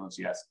FHA loans,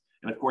 yes.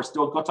 And of course,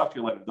 go talk to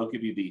your lender. They'll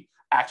give you the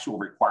actual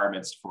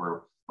requirements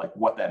for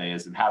what that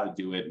is and how to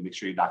do it, and make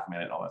sure you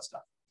document it and all that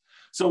stuff.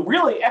 So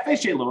really,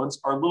 FHA loans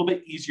are a little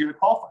bit easier to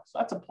qualify. So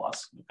that's a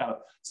plus.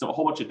 So a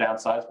whole bunch of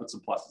downsides, but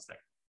some pluses there.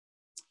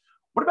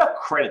 What about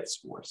credit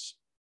scores?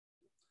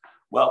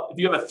 Well, if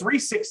you have a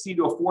 360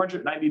 to a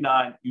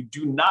 499, you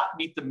do not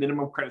meet the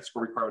minimum credit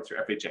score requirements for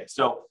FHA.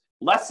 So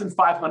less than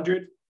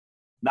 500,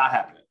 not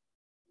happening.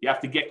 You have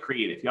to get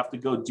creative. You have to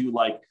go do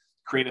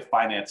creative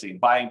financing,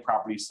 buying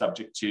properties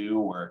subject to,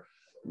 or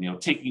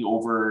taking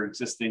over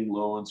existing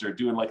loans, or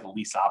doing a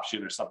lease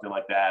option or something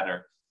like that,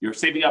 or you're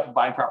saving up and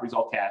buying properties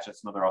all cash.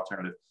 That's another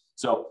alternative.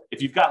 So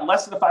if you've got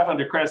less than a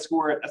 500 credit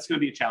score, that's going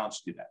to be a challenge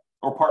to do that,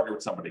 or partner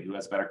with somebody who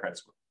has a better credit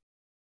score.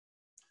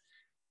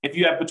 If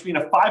you have between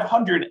a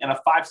 500 and a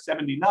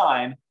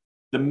 579,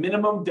 the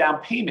minimum down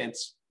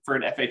payments for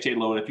an FHA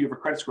loan, if you have a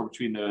credit score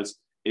between those,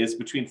 is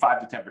between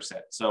 5 to 10%.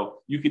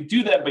 So you can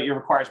do that, but it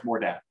requires more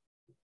down.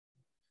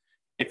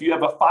 If you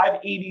have a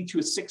 580 to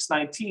a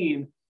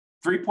 619,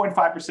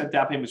 3.5%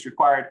 down payment is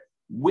required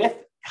with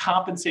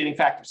compensating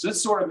factors. So this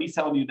is sort of me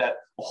telling you that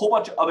a whole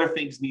bunch of other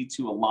things need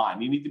to align.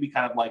 You need to be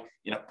kind of like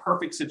in a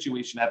perfect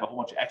situation, have a whole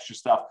bunch of extra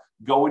stuff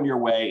going your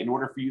way in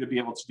order for you to be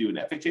able to do an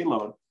FHA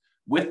loan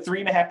with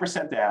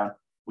 3.5% down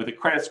with a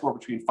credit score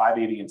between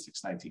 580 and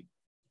 619.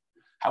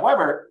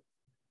 However,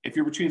 if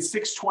you're between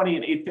 620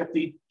 and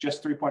 850,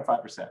 just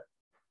 3.5%.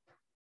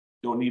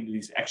 Don't need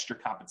these extra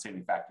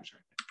compensating factors or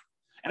anything.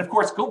 And of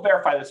course, go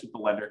verify this with the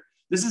lender.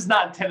 This is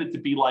not intended to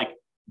be like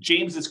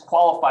James is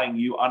qualifying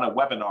you on a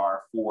webinar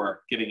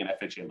for getting an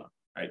FHA loan,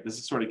 right? This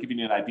is sort of giving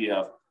you an idea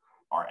of,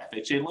 are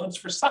FHA loans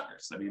for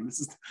suckers? I mean,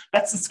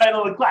 that's the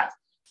title of the class.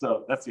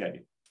 So that's the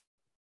idea.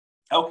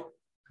 Okay.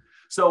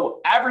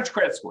 So average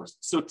credit scores.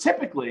 So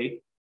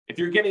typically, if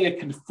you're getting a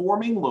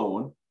conforming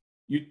loan,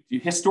 you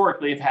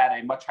historically have had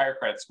a much higher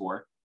credit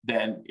score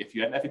than if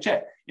you had an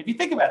FHA. If you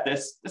think about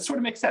this, this sort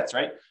of makes sense,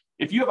 right?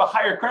 If you have a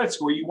higher credit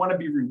score, you want to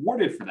be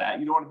rewarded for that.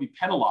 You don't want to be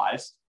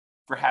penalized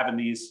for having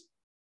these,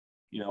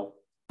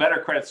 better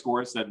credit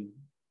scores than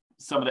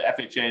some of the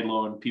FHA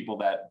loan people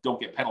that don't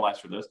get penalized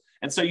for those.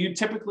 And so you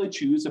typically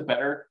choose a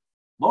better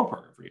loan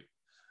program for you,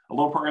 a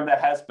loan program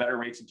that has better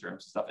rates and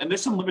terms and stuff. And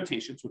there's some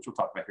limitations, which we'll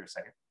talk about here in a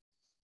second.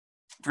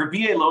 For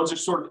VA loans, they're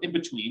sort of in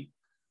between.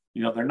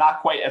 They're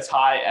not quite as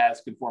high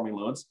as conforming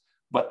loans,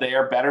 but they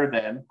are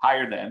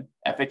higher than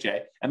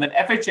FHA. And then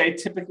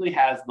FHA typically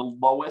has the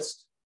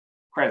lowest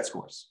credit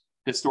scores,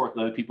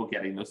 historically, the people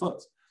getting those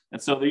loans. And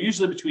so they're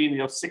usually between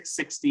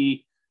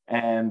 660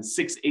 and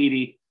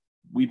 680.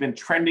 We've been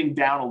trending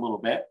down a little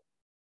bit,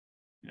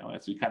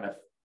 as we kind of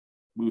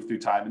move through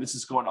time. And this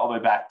is going all the way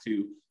back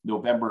to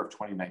November of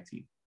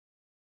 2019.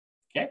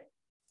 Okay.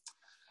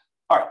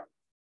 All right.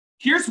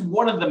 Here's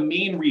one of the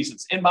main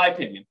reasons, in my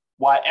opinion,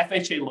 why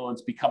FHA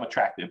loans become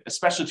attractive,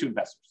 especially to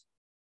investors.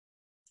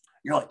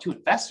 You're like, to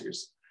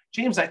investors?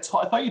 James, I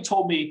thought you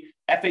told me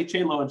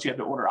FHA loans you have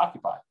to owner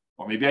occupy.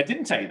 Or maybe I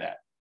didn't tell you that.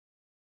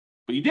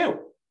 But you do.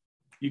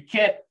 You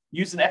can't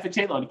use an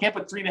FHA loan. You can't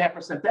put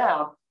 3.5%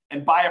 down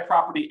and buy a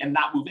property and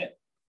not move in.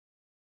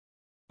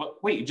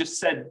 But wait, you just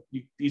said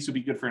these would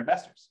be good for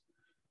investors.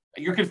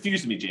 You're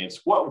confusing me,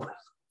 James. What?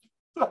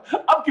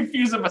 I'm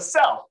confusing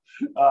myself.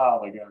 Oh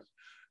my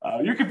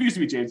gosh. You're confusing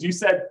me, James. You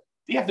said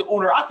you have to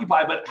owner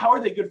occupy, but how are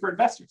they good for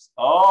investors?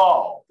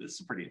 Oh, this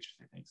is pretty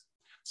interesting things.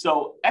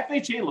 So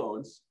FHA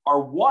loans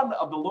are one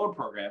of the loan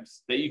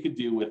programs that you could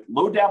do with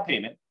low down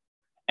payment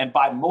and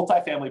buy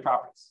multifamily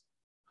properties.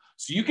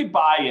 So you could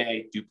buy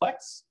a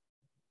duplex,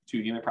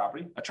 2-unit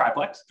property, a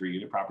triplex,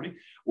 3-unit property,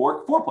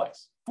 or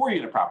fourplex,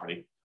 4-unit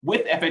property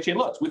with FHA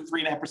loans with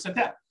 3.5%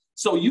 down.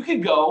 So you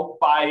can go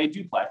buy a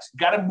duplex,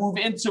 got to move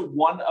into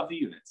one of the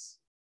units.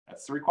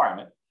 That's the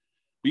requirement.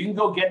 But you can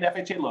go get an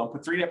FHA loan,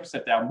 put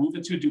 3.5% down, move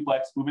into a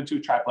duplex, move into a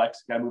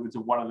triplex, got to move into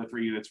one of the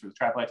 3 units for the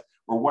triplex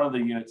or one of the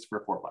units for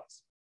a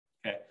fourplex.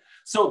 Okay.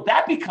 So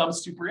that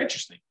becomes super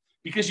interesting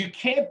because you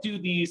can't do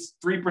these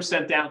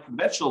 3% down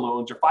conventional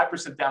loans or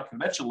 5% down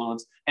conventional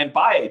loans and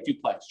buy a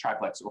duplex,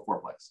 triplex, or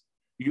fourplex.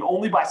 You can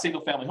only buy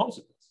single family homes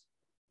with this.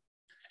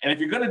 And if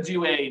you're going to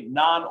do a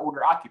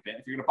non-owner occupant,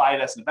 if you're going to buy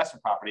it as an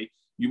investment property,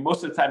 you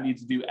most of the time need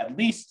to do at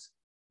least,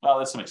 well,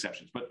 there's some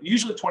exceptions, but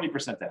usually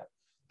 20% down.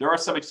 There are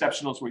some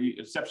exceptional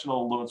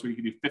loans where you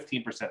can do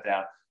 15%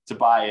 down to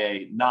buy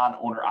a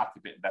non-owner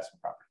occupant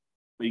investment property.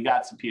 But you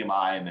got some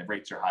PMI and the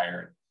rates are higher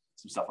and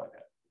some stuff like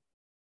that.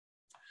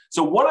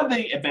 So one of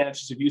the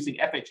advantages of using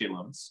FHA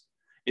loans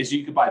is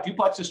you could buy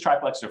duplexes,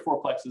 triplexes, or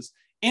fourplexes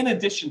in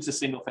addition to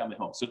single family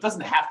homes. So it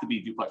doesn't have to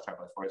be duplex,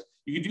 triplex, fourplex.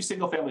 You can do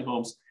single family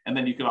homes, and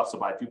then you can also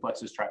buy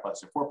duplexes,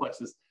 triplexes, or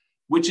fourplexes,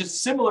 which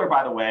is similar,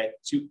 by the way,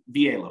 to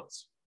VA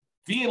loans.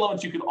 VA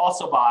loans, you can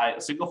also buy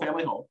a single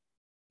family home,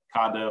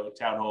 condo,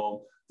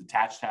 townhome,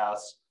 detached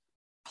house.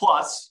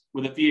 Plus,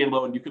 with a VA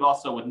loan, you could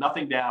also, with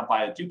nothing down,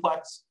 buy a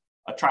duplex,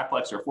 a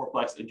triplex, or a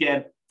fourplex.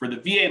 Again, for the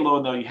VA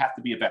loan, though, you have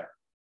to be a veteran.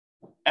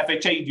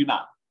 FHA, you do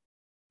not.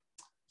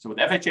 So with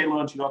FHA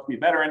loans, you don't have to be a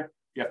veteran.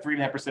 You have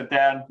 3.5%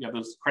 down. You have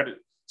those credit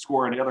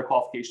score and the other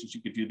qualifications.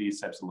 You could do these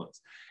types of loans.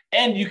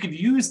 And you could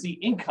use the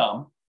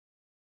income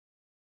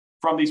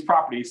from these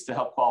properties to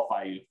help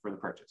qualify you for the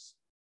purchase.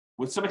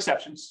 With some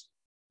exceptions.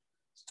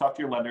 So talk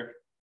to your lender.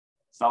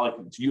 It's not like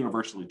it's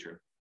universally true.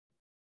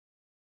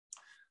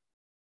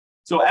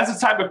 So as of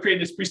the time of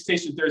creating this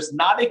presentation, there's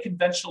not a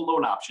conventional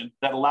loan option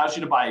that allows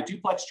you to buy a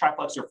duplex,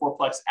 triplex, or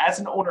fourplex as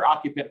an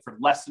owner-occupant for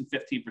less than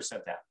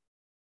 15% down.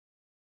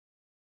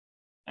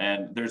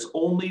 And there's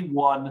only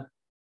one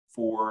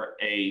for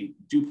a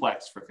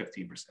duplex for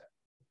 15%.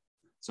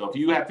 So if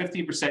you have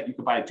 15%, you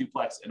can buy a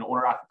duplex and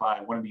owner-occupy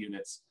one of the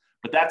units.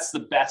 But that's the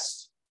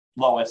best,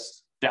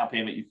 lowest down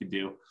payment you can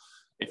do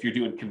if you're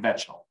doing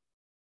conventional.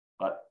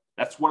 But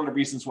that's one of the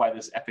reasons why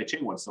this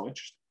FHA one's so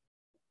interesting.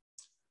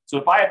 So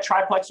to buy a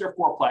triplex or a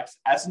fourplex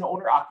as an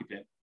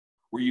owner-occupant,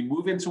 where you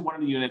move into one of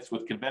the units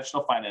with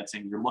conventional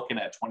financing, you're looking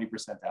at 20%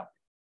 down payment.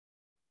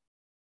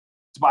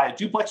 To buy a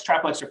duplex,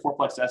 triplex, or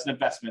fourplex as an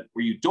investment,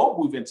 where you don't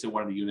move into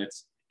one of the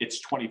units,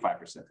 it's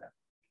 25% down,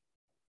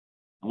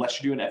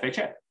 unless you're doing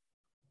FHA.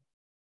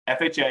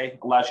 FHA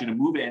allows you to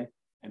move in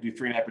and do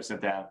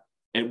 3.5% down.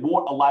 It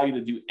won't allow you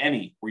to do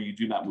any where you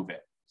do not move in.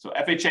 So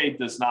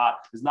FHA is not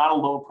a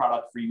loan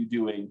product for you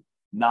doing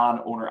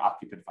non-owner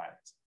occupant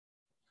financing.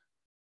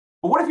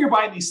 But what if you're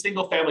buying these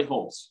single family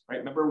homes, right?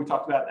 Remember we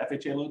talked about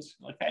FHA loans?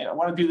 Like, hey, I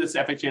want to do this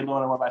FHA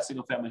loan. I want to buy a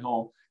single family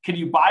home. Can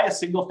you buy a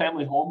single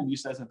family home and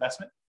use it as an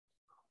investment?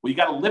 Well, you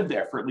got to live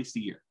there for at least a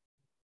year.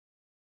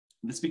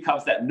 And this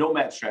becomes that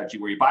nomad strategy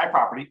where you buy a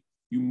property,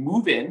 you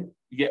move in,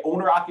 you get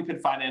owner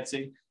occupant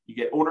financing, you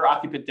get owner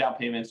occupant down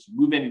payments, you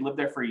move in, you live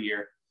there for a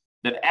year.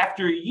 Then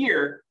after a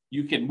year,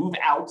 you can move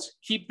out,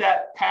 keep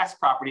that past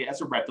property as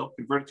a rental,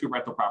 convert it to a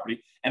rental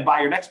property, and buy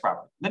your next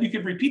property. Then you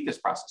can repeat this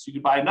process. You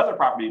could buy another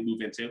property to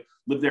move into,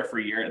 live there for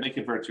a year, and then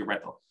convert it to a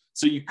rental.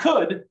 So you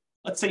could,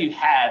 let's say you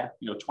had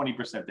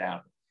 20%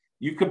 down.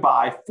 You could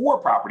buy 4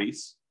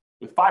 properties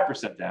with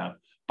 5% down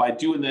by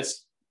doing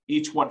this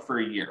each one for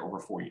a year over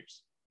 4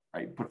 years.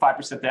 Right? Put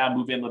 5% down,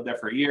 move in, live there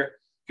for a year,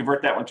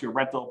 convert that one to a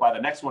rental, buy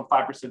the next one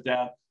 5%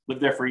 down,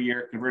 live there for a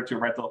year, convert it to a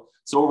rental.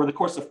 So over the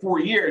course of 4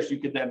 years, you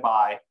could then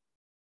buy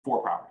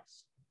 4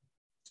 properties.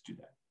 Let's do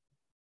that.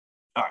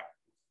 All right.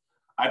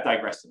 I've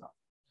digressed enough.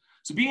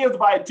 So being able to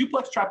buy a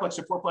duplex, triplex,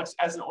 or fourplex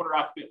as an owner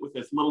occupant with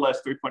as little as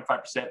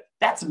 3.5%,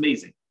 that's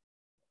amazing.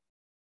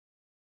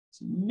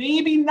 So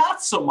maybe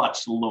not so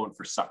much loan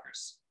for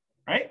suckers,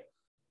 right?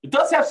 It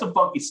does have some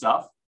funky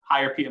stuff,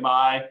 higher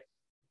PMI,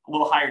 a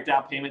little higher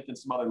down payment than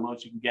some other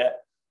loans you can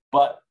get.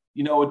 But,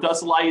 it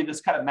does allow you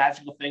this kind of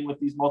magical thing with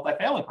these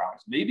multifamily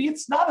properties. Maybe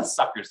it's not a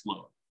sucker's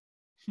loan.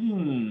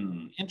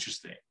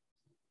 Interesting.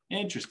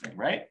 Interesting,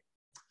 right?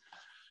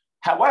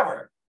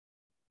 However,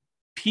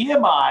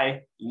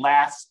 PMI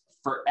lasts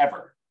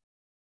forever.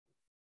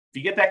 If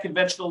you get that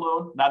conventional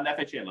loan, not an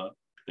FHA loan,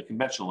 the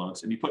conventional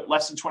loans, and you put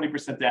less than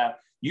 20% down,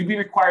 you'd be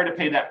required to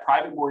pay that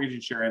private mortgage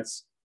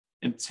insurance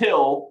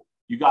until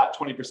you got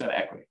 20%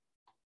 equity.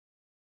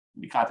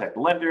 You contact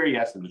the lender, you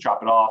ask them to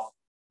drop it off.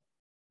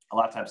 A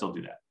lot of times they'll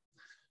do that.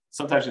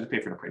 Sometimes you have to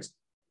pay for an appraisal.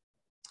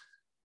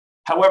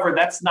 However,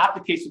 that's not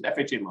the case with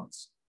FHA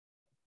loans.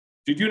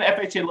 If you do an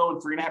FHA loan,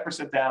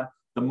 3.5% down,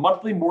 the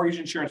monthly mortgage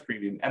insurance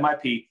premium,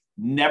 MIP,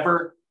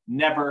 never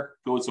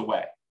goes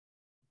away.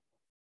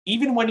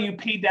 Even when you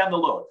pay down the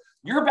loan,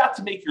 you're about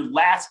to make your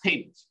last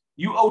payment.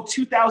 You owe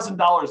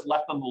 $2,000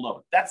 left on the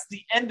loan. That's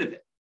the end of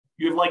it.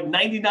 You have like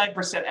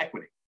 99%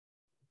 equity.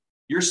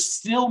 You're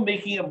still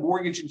making a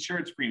mortgage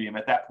insurance premium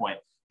at that point,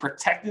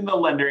 protecting the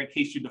lender in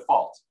case you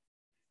default.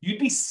 You'd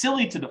be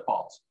silly to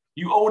default.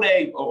 You own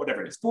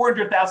whatever it is,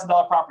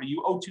 $400,000 property,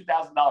 you owe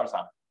 $2,000 on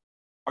it.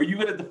 Are you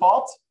going to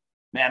default?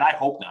 Man, I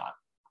hope not.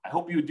 I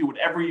hope you would do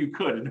whatever you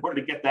could in order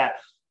to get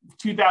that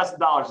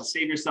 $2,000 to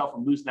save yourself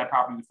from losing that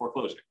property to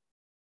foreclosure.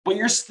 But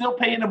you're still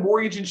paying a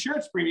mortgage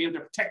insurance premium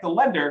to protect the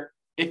lender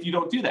if you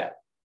don't do that.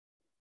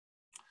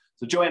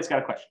 So Joanne's got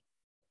a question.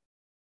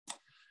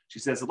 She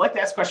says, I'd like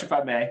to ask a question if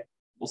I may.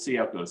 We'll see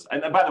how it goes.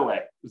 And by the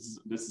way,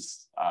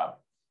 this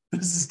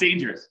is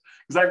dangerous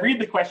because I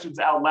read the questions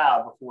out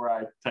loud before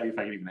I tell you if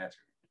I can even answer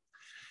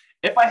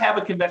it. If I have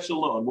a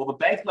conventional loan, will the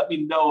bank let me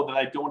know that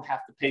I don't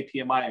have to pay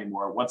PMI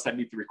anymore once I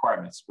meet the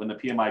requirements when the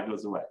PMI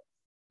goes away?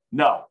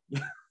 No.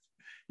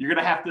 You're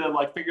going to have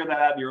to figure that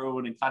out on your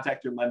own and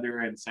contact your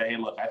lender and say, hey,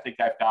 look, I think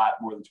I've got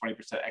more than 20%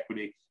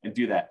 equity and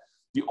do that.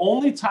 The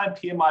only time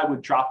PMI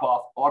would drop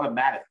off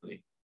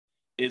automatically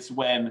is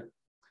when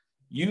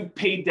you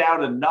paid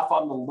down enough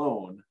on the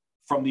loan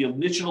from the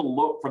original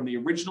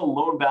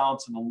loan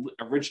balance and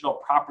the original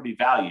property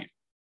value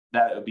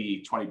that it would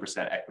be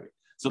 20% equity.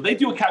 So they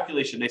do a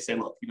calculation. They say,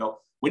 look,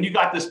 when you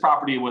got this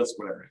property, it was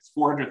whatever it's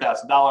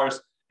 $400,000,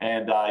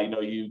 and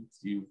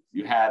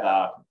you had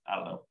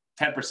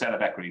 10%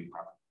 of equity in the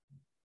property.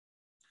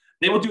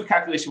 They will do a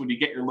calculation when you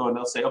get your loan.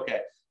 They'll say, okay,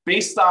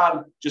 based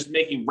on just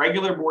making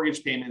regular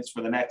mortgage payments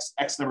for the next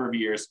X number of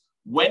years,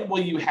 when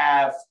will you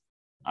have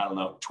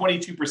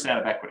 22%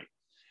 of equity?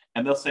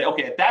 And they'll say,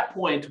 okay, at that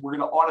point, we're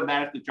going to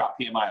automatically drop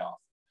PMI off.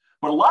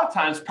 But a lot of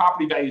times,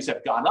 property values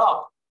have gone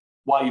up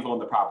while you've owned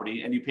the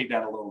property, and you paid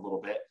down a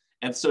little bit.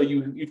 And so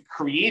you've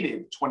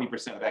created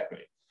 20% of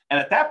equity. And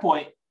at that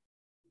point,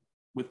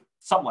 with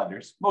some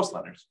lenders, most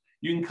lenders,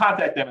 you can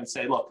contact them and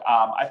say, look,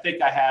 I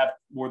think I have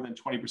more than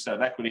 20%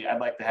 of equity. I'd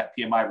like to have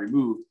PMI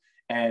removed.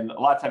 And a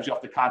lot of times you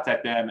have to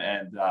contact them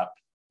and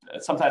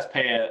sometimes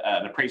pay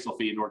an appraisal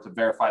fee in order to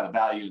verify the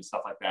value and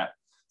stuff like that.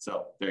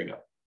 So there you go.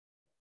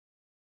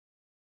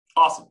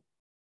 Awesome.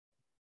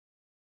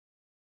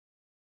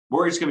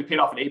 Mortgage is going to be paid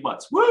off in 8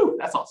 months. Woo!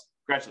 That's awesome.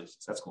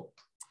 Congratulations. That's cool.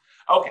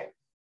 Okay.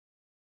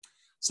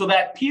 So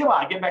that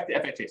PMI, getting back to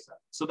FHA stuff.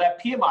 So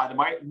that PMI,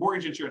 the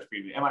mortgage insurance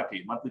premium,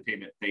 MIP, monthly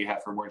payment that you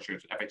have for mortgage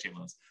insurance with FHA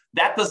loans,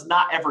 that does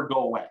not ever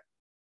go away,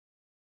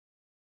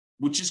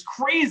 which is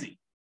crazy.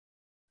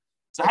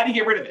 So how do you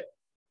get rid of it?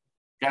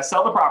 You got to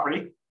sell the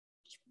property.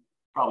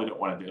 Probably don't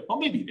want to do it. Well,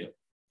 maybe you do.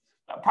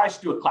 Probably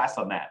should do a class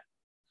on that.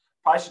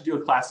 Probably should do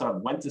a class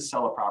on when to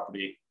sell a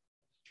property,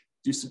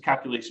 do some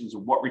calculations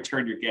of what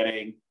return you're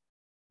getting.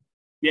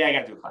 Yeah, I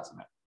got to do a class on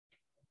that.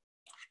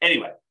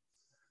 Anyway,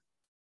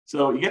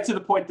 so you get to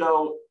the point,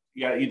 though,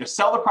 you got to either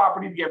sell the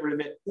property to get rid of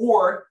it,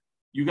 or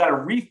you got to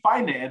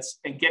refinance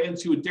and get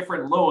into a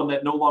different loan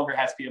that no longer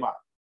has PMI.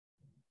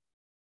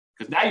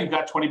 Because now you've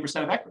got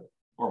 20% of equity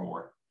or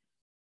more.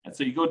 And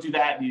so you go do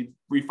that and you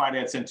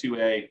refinance into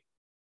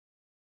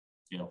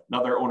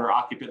another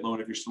owner-occupant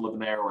loan if you're still living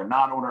there, or a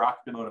non-owner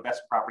occupant loan,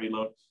 investment property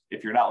loan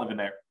if you're not living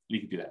there. You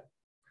can do that.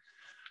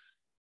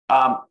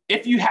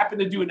 If you happen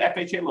to do an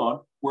FHA loan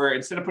where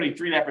instead of putting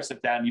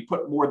 3.5% down, you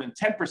put more than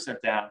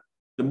 10% down,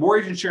 the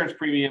mortgage insurance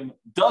premium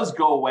does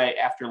go away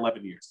after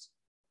 11 years.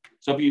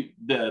 So if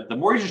the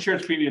mortgage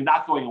insurance premium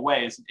not going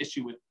away is an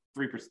issue with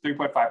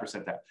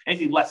 3.5% down,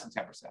 anything less than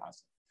 10%,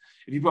 honestly.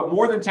 If you put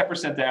more than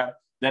 10% down,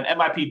 then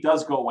MIP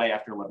does go away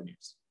after 11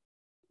 years.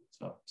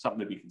 So something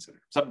to be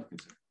considered, something to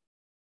consider.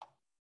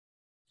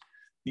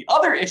 The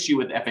other issue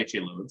with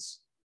FHA loans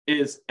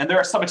is, and there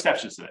are some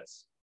exceptions to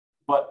this,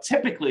 but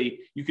typically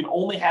you can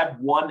only have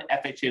one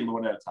FHA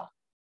loan at a time.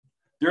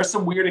 There are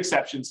some weird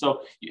exceptions.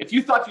 So if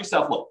you thought to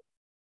yourself, look,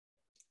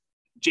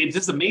 James,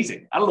 this is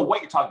amazing. I don't know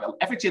what you're talking about.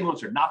 FHA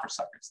loans are not for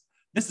suckers.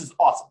 This is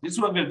awesome. This is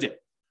what I'm going to do.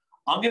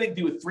 I'm going to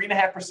do a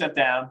 3.5%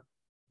 down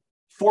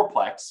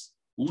fourplex,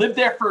 live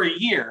there for a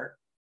year,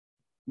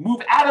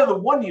 move out of the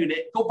one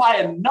unit, go buy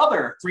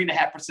another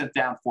 3.5%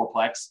 down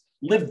fourplex,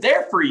 live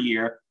there for a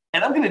year,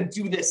 and I'm going to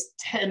do this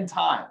 10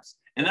 times.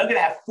 And I'm going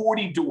to have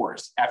 40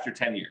 doors after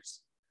 10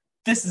 years.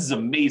 This is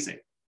amazing.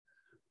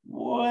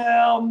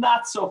 Well,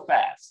 not so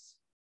fast.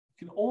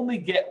 You can only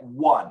get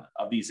one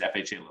of these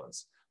FHA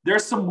loans.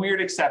 There's some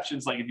weird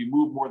exceptions, like if you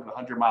move more than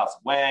 100 miles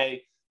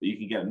away, that you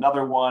can get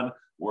another one.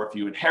 Or if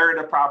you inherit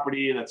a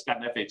property that's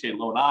got an FHA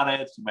loan on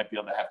it, you might be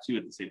able to have two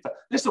at the same time.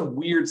 There's some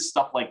weird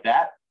stuff like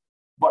that.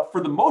 But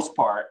for the most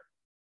part,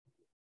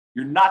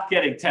 you're not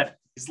getting 10 of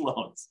these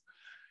loans.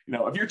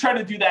 If you're trying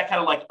to do that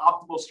kind of like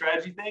optimal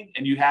strategy thing,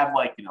 and you have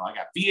like, I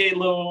got VA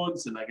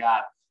loans and I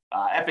got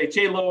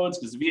FHA loans,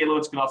 because the VA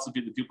loans can also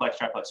be the duplex,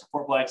 triplex,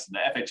 or fourplex, and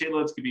the FHA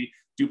loans can be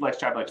duplex,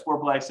 triplex,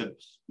 fourplex. And,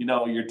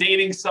 you're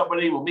dating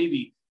somebody, well,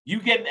 maybe you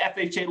get an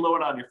FHA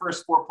loan on your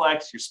first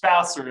fourplex, your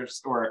spouse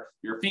or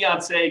your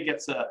fiance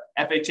gets a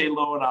FHA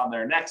loan on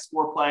their next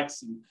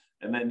fourplex,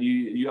 and then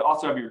you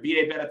also have your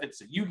VA benefits.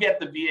 So you get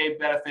the VA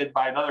benefit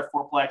by another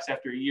fourplex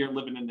after a year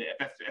living in the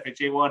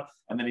FHA one,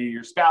 and then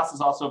your spouse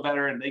is also a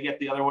veteran and they get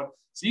the other one.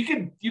 So you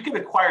can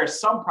acquire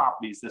some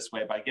properties this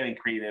way by getting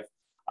creative,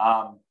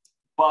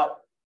 but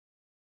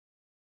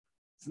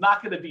it's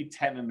not going to be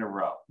 10 in a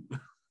row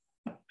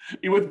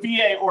with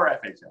VA or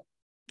FHA.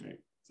 Right?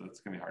 So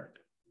it's going to be hard to do.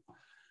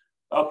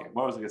 Okay,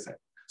 what was I going to say?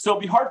 So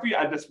it'd be hard for you.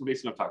 That's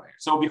basically what I'm talking about here.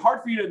 So it'd be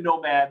hard for you to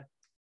nomad,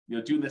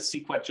 doing this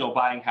sequential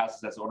buying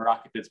houses as owner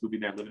occupants, moving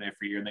there, living there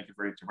for a year, and then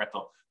converting to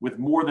rental with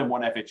more than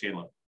one FHA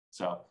loan.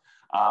 So,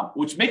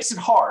 which makes it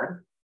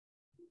hard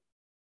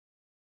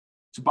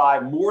to buy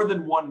more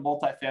than one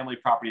multifamily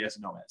property as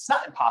a nomad. It's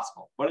not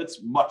impossible, but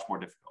it's much more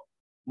difficult.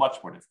 Much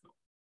more difficult.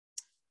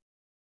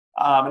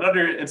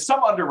 And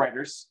some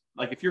underwriters,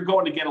 like if you're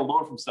going to get a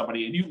loan from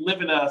somebody and you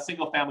live in a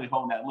single family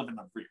home that live in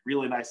a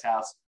really nice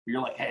house,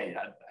 you're like, hey,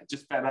 I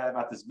just found out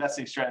about this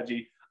investing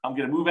strategy. I'm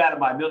going to move out of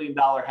my $1 million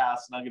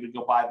house and I'm going to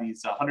go buy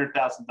these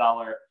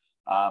 $100,000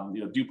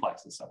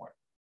 duplexes somewhere.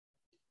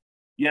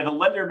 Yeah, the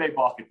lender may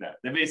balk at that.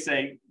 They may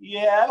say,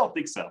 yeah, I don't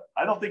think so.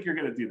 I don't think you're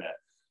going to do that.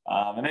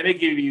 And they may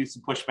give you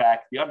some pushback.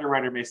 The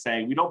underwriter may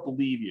say, we don't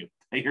believe you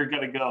that you're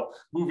going to go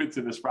move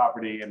into this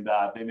property. And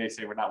they may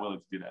say, we're not willing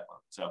to do that loan.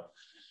 So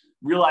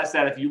realize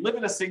that if you live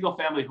in a single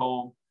family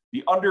home,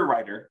 the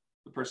underwriter,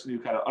 the person who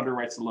kind of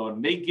underwrites the loan,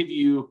 may give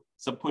you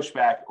some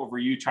pushback over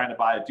you trying to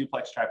buy a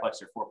duplex,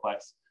 triplex, or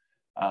fourplex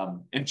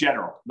in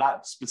general,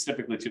 not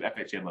specifically to an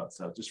FHA loan.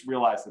 So just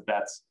realize that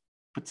that's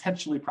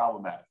potentially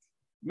problematic.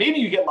 Maybe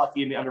you get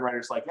lucky and the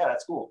underwriter's like, yeah,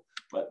 that's cool.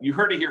 But you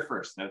heard it here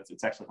first.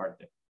 It's actually hard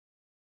to do.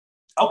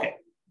 Okay.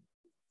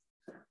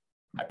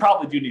 I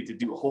probably do need to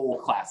do a whole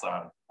class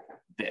on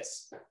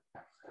this,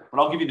 but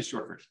I'll give you the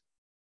short version.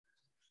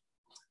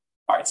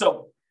 All right,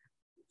 so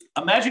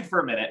imagine for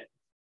a minute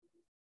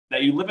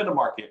that you live in a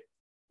market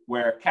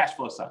where cash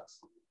flow sucks.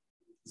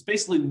 There's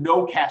basically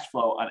no cash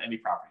flow on any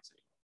property.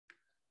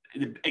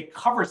 It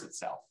covers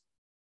itself,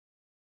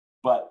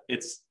 but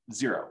it's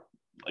zero,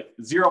 like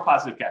zero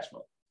positive cash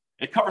flow.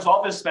 It covers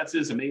all the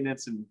expenses and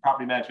maintenance and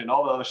property management,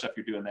 all the other stuff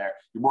you're doing there,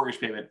 your mortgage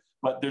payment,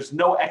 but there's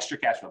no extra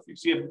cash flow for you.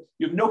 So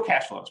you have no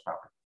cash flow on this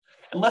property.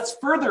 And let's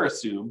further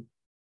assume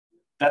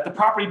that the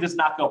property does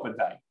not go up in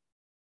value.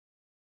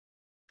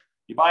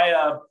 You buy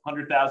a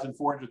 $100,000,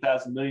 $400,000,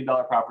 $1 million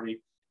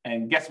property,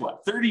 and guess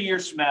what? 30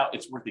 years from now,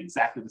 it's worth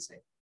exactly the same.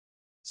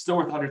 Still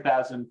worth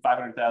 100,000,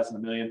 500,000,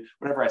 $1 million,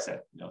 whatever I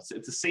said. It's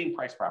the same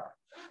price property.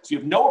 So you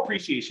have no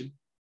appreciation,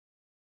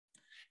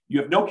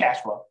 you have no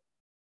cash flow,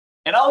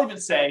 and I'll even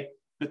say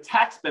the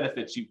tax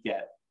benefits you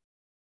get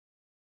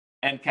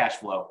and cash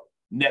flow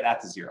net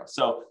out to zero.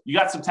 So you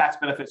got some tax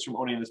benefits from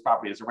owning this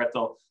property as a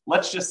rental.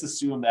 Let's just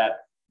assume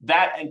that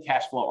and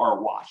cash flow are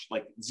a wash,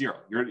 like zero.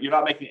 You're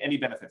not making any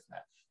benefit from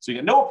that. So you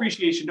get no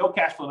appreciation, no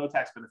cash flow, no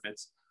tax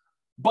benefits,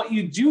 but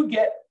you do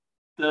get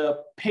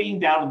the paying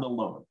down on the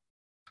loan.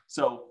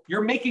 So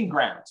you're making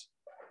ground.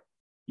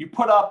 You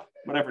put up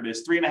whatever it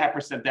is,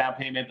 3.5% down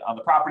payment on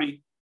the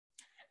property,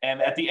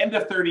 And at the end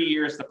of 30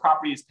 years, the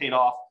property is paid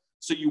off.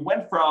 So you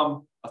went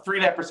from a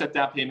 3.5%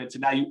 down payment to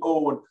now you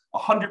own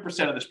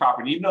 100% of this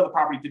property. Even though the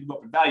property didn't go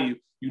up in value,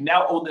 you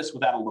now own this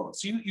without a loan.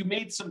 So you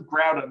made some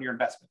ground on your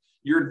investment.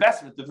 Your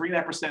investment, the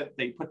 3.5%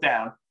 they put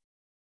down,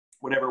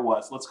 whatever it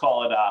was, let's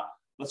call it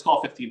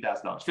 $15,000.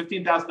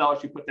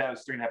 $15,000 you put down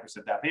is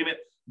 3.5% down payment.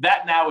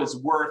 That now is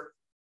worth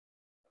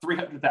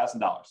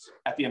 $300,000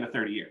 at the end of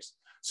 30 years.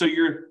 So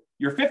your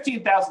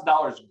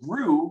 $15,000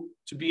 grew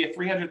to be a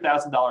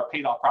 $300,000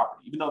 paid off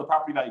property, even though the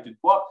property value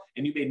didn't go up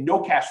and you made no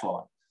cash flow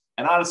on it.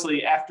 And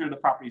honestly, after the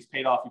property is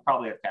paid off, you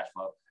probably have cash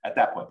flow at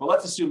that point. But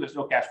let's assume there's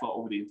no cash flow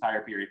over the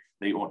entire period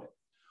they own it.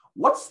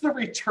 What's the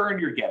return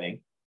you're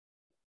getting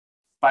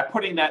by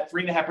putting that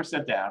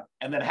 3.5% down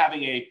and then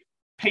having a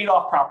paid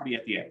off property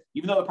at the end,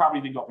 even though the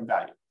property didn't go up in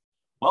value?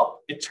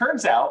 Well, it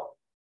turns out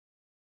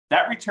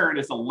that return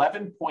is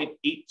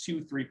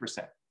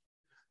 11.823%.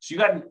 So you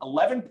got an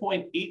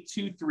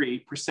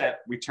 11.823%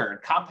 return,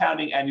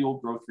 compounding annual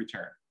growth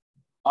return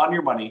on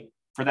your money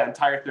for that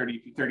entire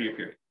 30-year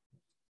period.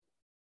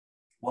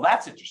 Well,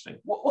 that's interesting.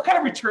 What kind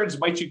of returns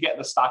might you get in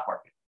the stock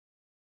market?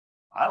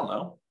 I don't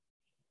know.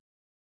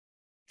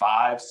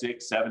 5,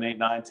 6, 7, 8,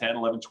 9, 10,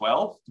 11,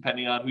 12,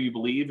 depending on who you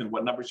believe and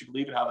what numbers you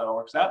believe and how that all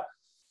works out.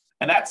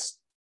 And that's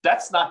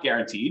not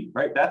guaranteed,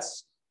 right?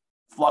 That's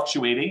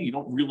fluctuating. You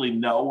don't really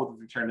know what the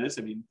return is.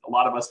 I mean, a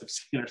lot of us have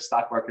seen our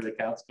stock market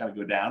accounts kind of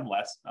go down the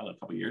last,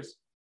 couple of years.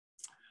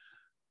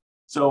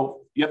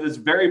 So you have this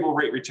variable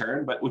rate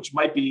return, but which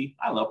might be,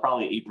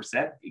 probably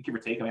 8%, give or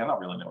take. I mean, I don't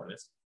really know what it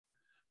is.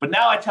 But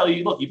now I tell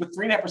you, look, you put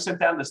 3.5%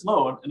 down this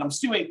loan, and I'm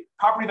assuming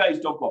property values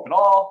don't go up at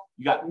all.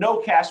 You got no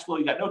cash flow.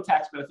 You got no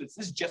tax benefits.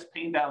 This is just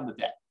paying down the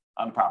debt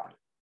on the property.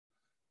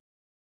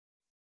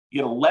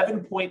 You get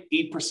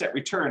 11.8%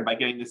 return by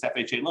getting this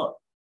FHA loan.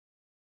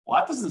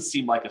 Well, that doesn't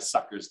seem like a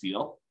sucker's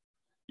deal.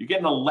 You're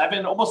getting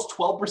 11, almost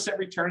 12%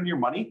 return on your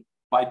money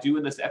by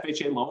doing this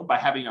FHA loan, by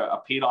having a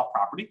paid off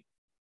property.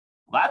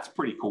 Well, that's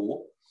pretty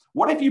cool.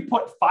 What if you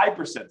put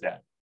 5%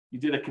 down? You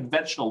did a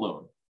conventional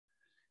loan.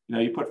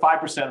 You put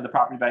 5% of the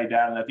property value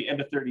down, and at the end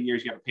of 30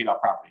 years, you have a paid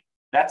off property.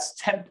 That's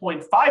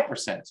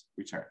 10.5%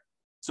 return.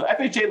 So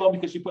FHA loan,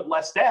 because you put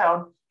less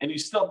down and you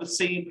still have the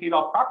same paid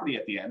off property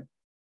at the end,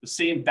 the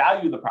same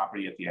value of the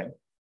property at the end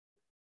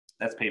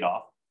that's paid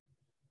off,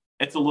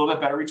 it's a little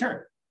bit better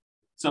return.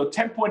 So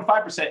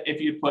 10.5% if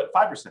you put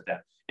 5%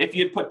 down. If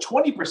you put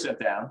 20%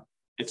 down,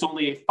 it's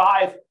only a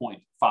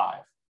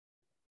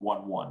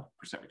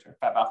 5.511% return,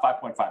 about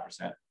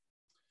 5.5%.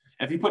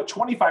 If you put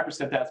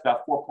 25% down, it's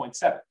about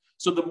 4.7.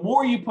 So the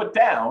more you put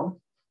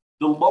down,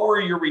 the lower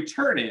your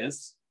return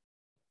is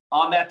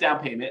on that down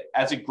payment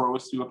as it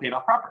grows to a paid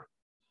off property.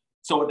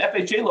 So an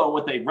FHA loan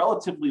with a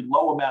relatively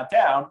low amount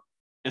down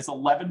is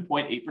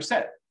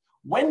 11.8%.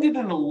 When did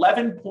an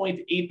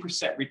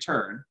 11.8%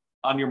 return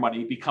on your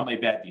money become a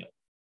bad deal?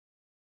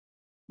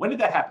 When did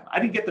that happen? I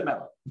didn't get the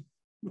memo.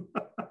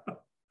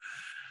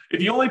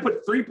 If you only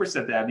put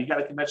 3% down, you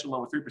got a conventional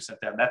loan with 3%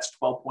 down, that's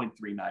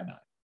 12.399.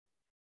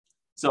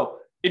 So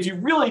if you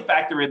really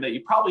factor in that,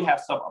 you probably have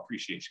some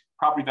appreciation.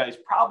 Property values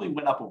probably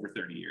went up over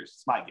 30 years.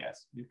 It's my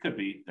guess. It could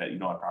be that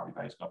property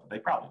values go up, but they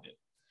probably did.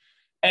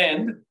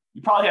 And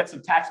you probably had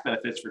some tax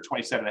benefits for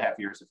 27.5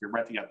 years. If you're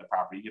renting out the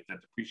property, you get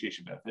that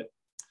depreciation benefit.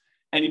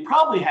 And you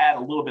probably had a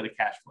little bit of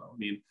cash flow. I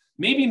mean,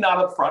 maybe not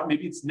up front,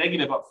 maybe it's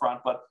negative up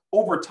front, but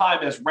over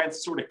time, as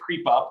rents sort of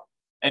creep up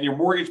and your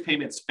mortgage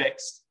payment's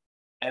fixed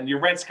and your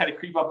rents kind of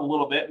creep up a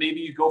little bit, maybe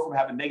you go from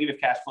having negative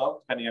cash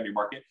flow, depending on your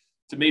market,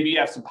 to maybe you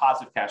have some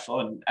positive cash flow.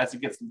 And as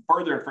it gets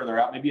further and further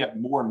out, maybe you have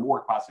more and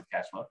more positive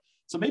cash flow.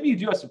 So maybe you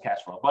do have some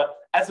cash flow, but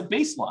as a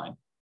baseline,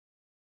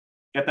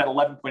 get that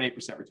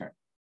 11.8% return.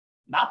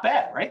 Not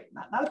bad, right?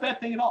 Not a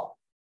bad thing at all.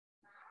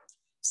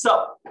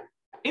 So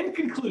in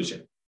conclusion,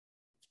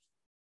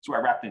 that's where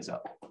I wrap things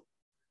up.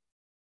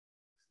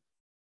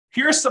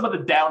 Here are some of the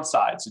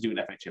downsides to doing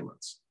FHA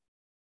loans.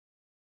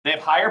 They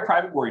have higher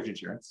private mortgage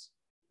insurance.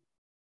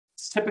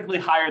 It's typically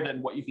higher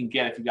than what you can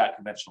get if you got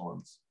conventional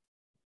loans.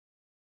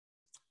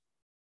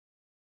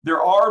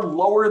 There are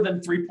lower than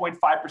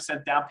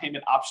 3.5% down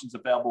payment options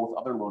available with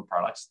other loan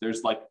products.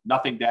 There's like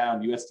nothing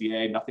down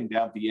USDA, nothing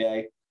down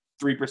VA,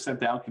 3%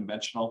 down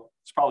conventional.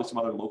 There's probably some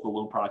other local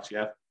loan products you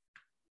have.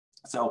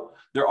 So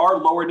there are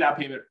lower down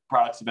payment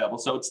products available.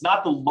 So it's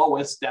not the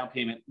lowest down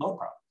payment loan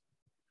product.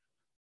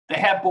 They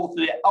have both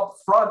the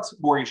upfront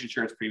mortgage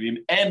insurance premium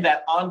and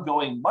that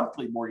ongoing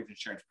monthly mortgage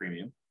insurance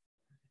premium.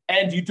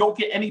 And you don't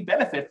get any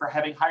benefit for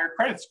having higher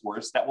credit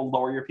scores that will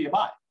lower your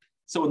PMI.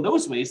 So in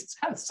those ways, it's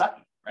kind of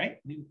sucky, right? I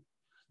mean,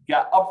 you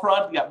got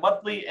upfront, you got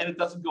monthly, and it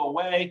doesn't go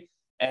away.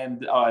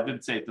 And I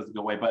didn't say it doesn't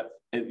go away, but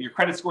your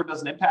credit score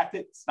doesn't impact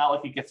it. It's not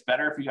like it gets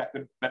better if you got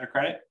better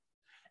credit.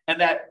 And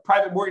that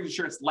private mortgage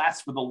insurance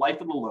lasts for the life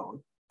of the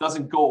loan,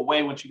 doesn't go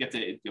away once you get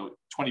to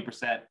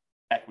 20%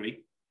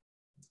 equity.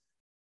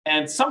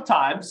 And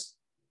sometimes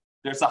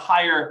there's a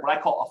higher, what I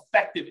call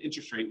effective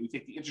interest rate. We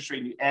take the interest rate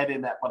and you add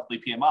in that monthly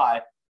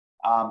PMI.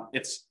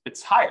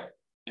 It's higher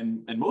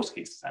in most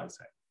cases, I would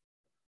say.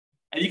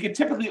 And And you can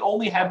typically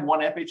only have one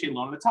FHA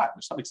loan at a time.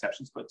 There's some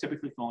exceptions, but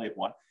typically you can only have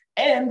one.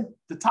 And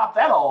to top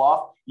that all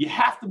off, you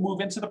have to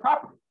move into the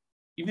property.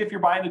 Even if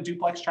you're buying a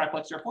duplex,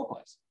 triplex, or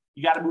fourplex,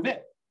 you got to move in.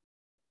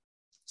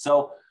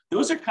 So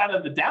those are kind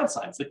of the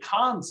downsides, the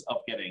cons of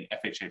getting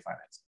FHA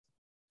financing.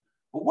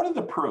 But what are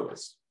the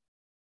pros?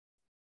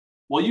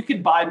 Well, you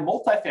can buy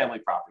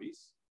multifamily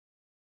properties,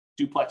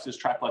 duplexes,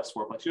 triplex,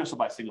 fourplex. You also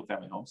buy single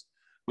family homes,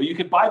 but you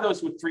can buy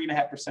those with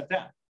 3.5%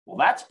 down. Well,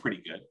 that's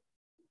pretty good.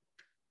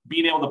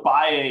 Being able to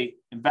buy a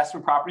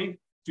investment property,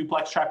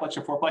 duplex, triplex,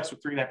 or fourplex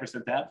with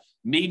 3.5% down.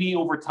 Maybe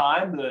over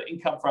time, the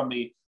income from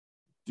the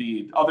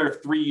other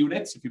 3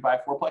 units, if you buy a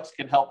fourplex,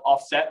 can help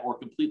offset or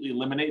completely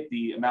eliminate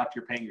the amount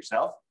you're paying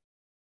yourself.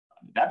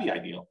 That'd be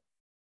ideal.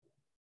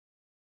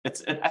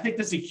 I think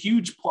this is a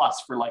huge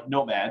plus for like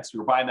nomads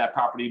who are buying that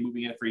property,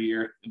 moving in for a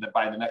year, and then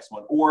buying the next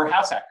one, or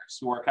house hackers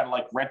who are kind of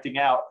like renting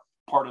out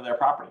part of their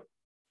property.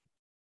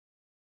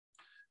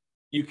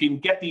 You can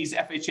get these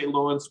FHA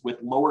loans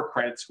with lower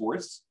credit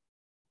scores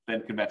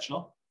than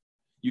conventional.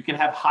 You can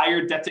have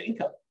higher debt to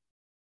income.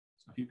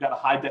 So if you've got a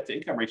high debt to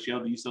income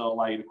ratio, these will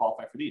allow you to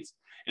qualify for these.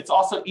 It's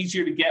also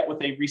easier to get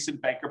with a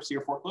recent bankruptcy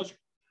or foreclosure.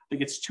 I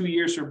think it's 2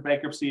 years for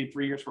bankruptcy and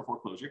 3 years for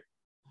foreclosure.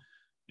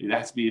 It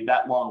has to be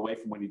that long away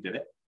from when you did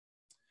it.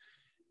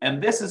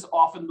 And this is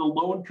often the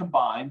loan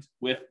combined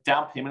with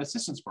down payment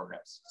assistance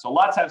programs. So a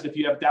lot of times if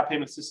you have down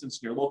payment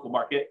assistance in your local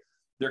market,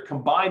 they're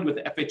combined with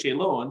FHA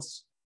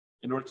loans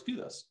in order to do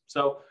this.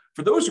 So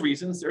for those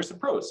reasons, there's some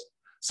pros.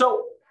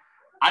 So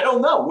I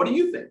don't know. What do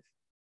you think?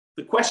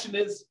 The question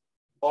is,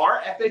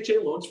 are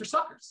FHA loans for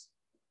suckers?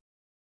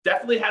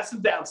 Definitely has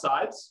some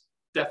downsides,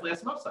 definitely has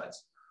some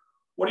upsides.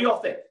 What do you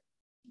all think?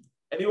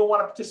 Anyone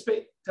want to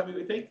participate? Tell me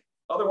what you think.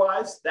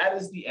 Otherwise, that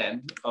is the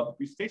end of the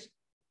presentation.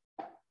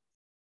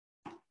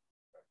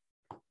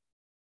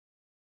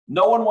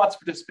 No one wants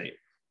to participate.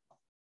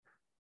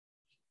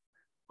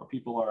 Or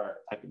people are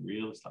typing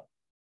real stuff.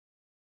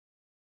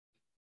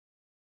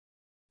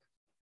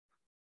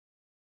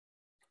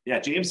 Yeah,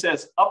 James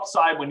says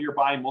upside when you're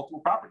buying multiple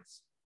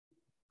properties.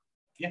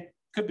 Yeah,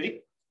 could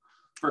be.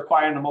 For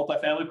acquiring the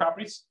multifamily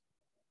properties.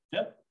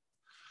 Yeah,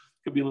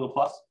 could be a little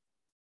plus.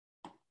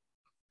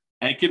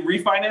 And you can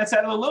refinance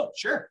out of the loan.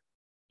 Sure.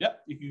 Yep,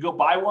 you can go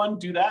buy one,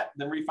 do that,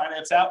 then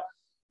refinance out.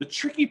 The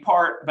tricky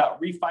part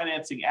about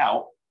refinancing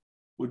out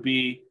would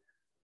be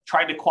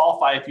trying to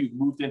qualify if you've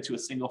moved into a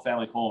single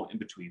family home in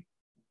between.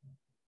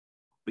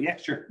 But yeah,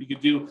 sure, you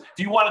could do, if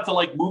you wanted to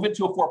like move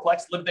into a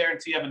fourplex, live there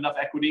until you have enough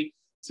equity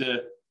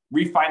to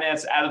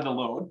refinance out of the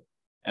loan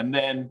and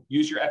then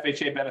use your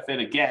FHA benefit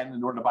again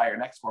in order to buy your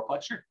next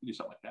fourplex, sure, you can do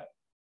something like that.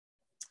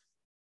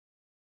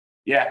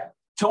 Yeah,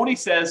 Tony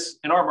says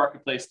in our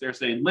marketplace,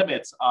 there's a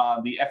limit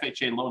on the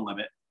FHA loan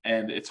limit,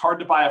 and it's hard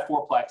to buy a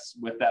fourplex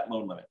with that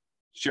loan limit.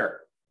 Sure,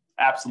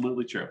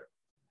 absolutely true.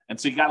 And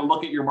so you got to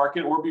look at your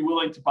market or be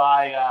willing to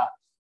buy,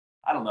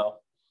 I don't know,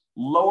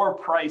 lower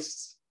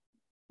priced,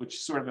 which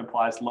sort of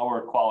implies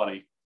lower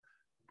quality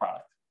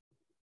product.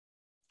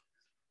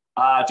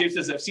 James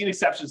says, I've seen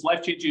exceptions,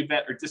 life-changing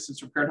event or distance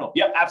from current home.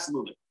 Yep,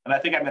 absolutely. And I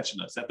think I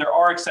mentioned this, that there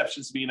are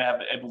exceptions to being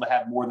able to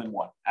have more than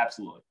one.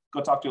 Absolutely.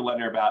 Go talk to a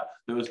lender about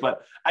those.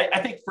 But I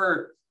think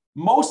for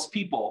most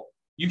people,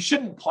 you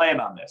shouldn't plan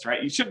on this,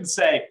 right? You shouldn't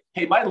say,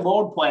 hey, my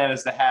loan plan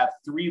is to have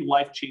 3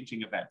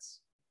 life-changing events.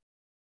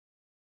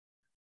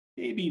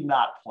 Maybe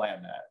not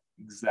plan that.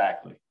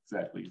 Exactly.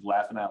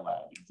 Laughing out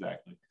loud.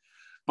 Exactly.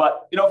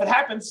 But, if it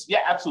happens, yeah,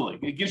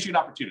 absolutely. It gives you an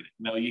opportunity.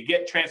 You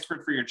get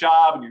transferred for your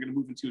job and you're going to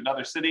move into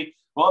another city.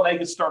 Well, then you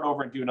can start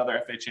over and do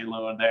another FHA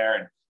loan there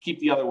and keep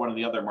the other one in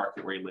the other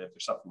market where you live or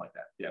something like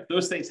that. Yeah, if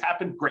those things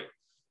happen, great.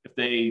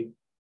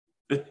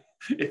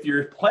 If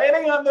you're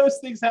planning on those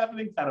things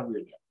happening, kind of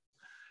weird.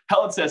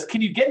 Helen says,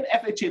 can you get an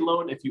FHA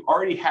loan if you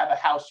already have a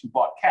house you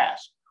bought cash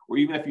or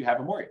even if you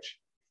have a mortgage?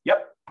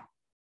 Yep,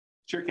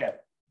 sure can.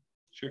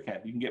 Sure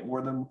can. You can get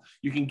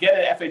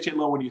an FHA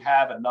loan when you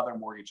have another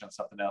mortgage on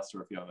something else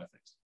or a few other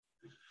things.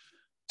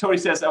 Tony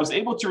says, I was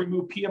able to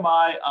remove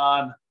PMI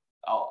on,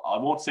 I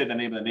won't say the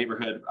name of the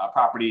neighborhood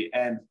property,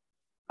 and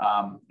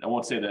I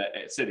won't say the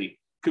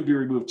city, could be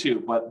removed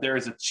too, but there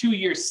is a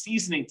 2-year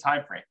seasoning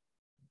time frame.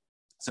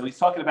 So he's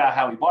talking about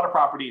how he bought a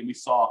property and we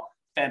saw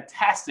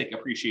fantastic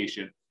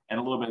appreciation and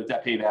a little bit of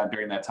debt pay down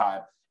during that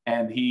time.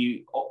 And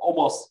he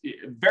almost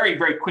very,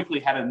 very quickly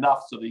had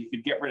enough so that he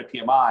could get rid of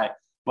PMI.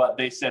 But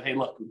they said, hey,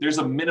 look, there's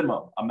a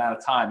minimum amount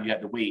of time you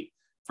had to wait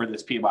for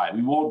this PMI.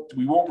 We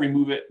won't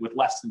remove it with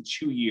less than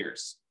 2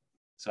 years.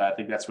 So I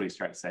think that's what he's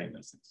trying to say in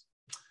those things.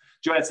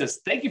 Joanne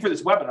says, thank you for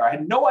this webinar. I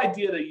had no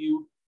idea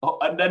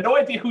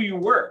who you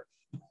were.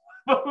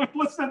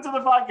 Listen to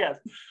the podcast.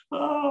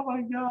 Oh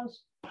my gosh.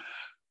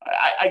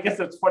 I guess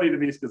that's funny to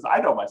me because I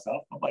know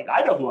myself. I'm like,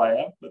 I know who I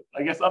am, but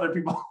I guess other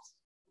people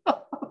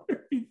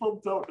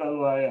don't know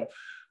who I am.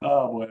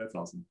 Oh boy, that's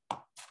awesome.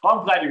 Well,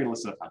 I'm glad you're going to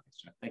listen to the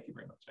podcast, John. Thank you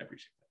very much. I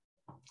appreciate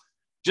that.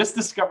 Just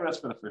discovered us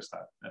for the first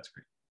time. That's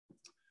great.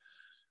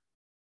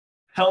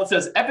 Helen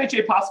says,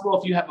 FHA possible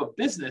if you have a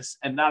business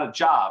and not a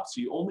job, so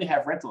you only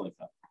have rental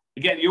income.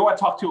 Again, you want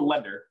to talk to a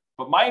lender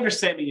But my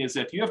understanding is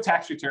if you have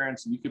tax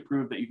returns and you can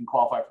prove that you can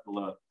qualify for the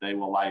loan, they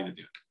will allow you to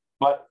do it.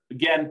 But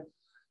again,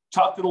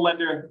 talk to the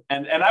lender.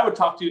 And I would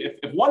talk to,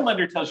 if one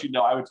lender tells you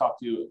no, I would talk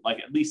to like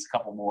at least a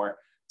couple more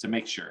to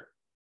make sure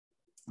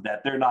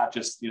that they're not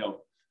just,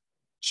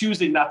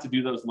 choosing not to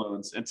do those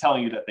loans and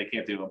telling you that they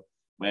can't do them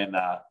when,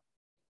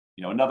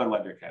 another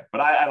lender can. But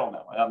I don't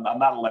know. I'm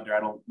not a lender. I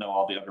don't know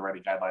all the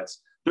underwriting guidelines.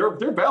 They're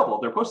available.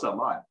 They're posted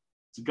online.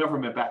 It's a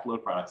government-backed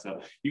loan product.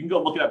 So you can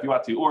go look it up if you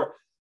want to. Or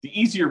the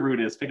easier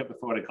route is pick up the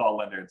phone and call a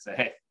lender and say,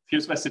 hey,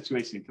 here's my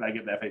situation. Can I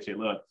get an FHA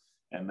loan?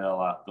 And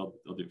they'll do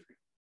it for you.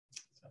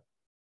 So.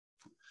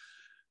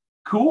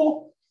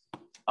 Cool.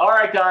 All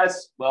right,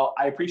 guys. Well,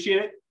 I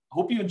appreciate it.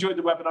 Hope you enjoyed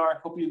the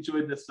webinar. Hope you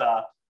enjoyed this,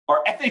 our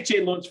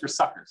FHA Loans for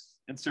Suckers.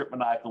 Insert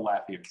maniacal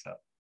laugh here. So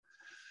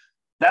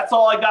that's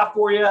all I got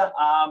for you.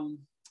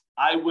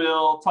 I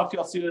will talk to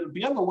you all soon.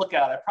 Be on the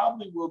lookout. I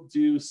probably will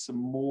do some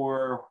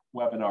more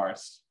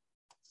webinars.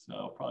 So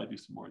I'll probably do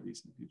some more of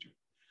these in the future.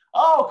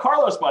 Oh,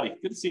 Carlos, buddy.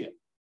 Good to see you.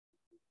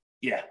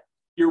 Yeah,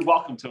 you're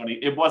welcome, Tony.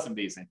 It was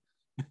amazing.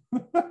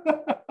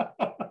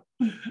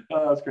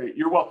 That's great.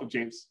 You're welcome,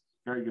 James.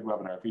 Very good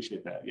webinar. I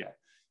appreciate that. Yeah.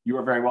 You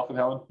are very welcome,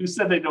 Helen. Who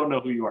said they don't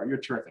know who you are? You're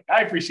terrific.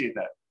 I appreciate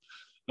that.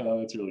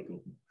 That's really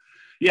cool.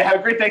 Yeah, have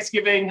a great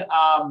Thanksgiving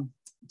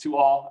to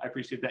all. I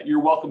appreciate that.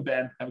 You're welcome,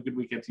 Ben. Have a good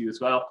weekend to you as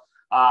well.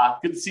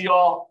 Good to see you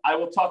all. I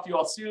will talk to you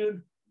all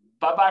soon.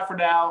 Bye-bye for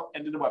now.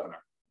 End of the webinar.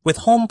 With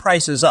home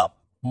prices up,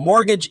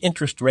 mortgage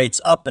interest rates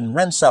up, and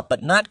rents up,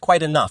 but not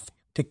quite enough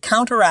to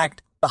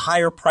counteract the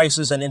higher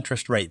prices and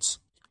interest rates,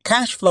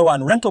 cash flow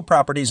on rental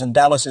properties in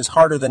Dallas is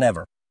harder than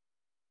ever.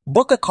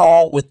 Book a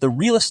call with the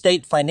Real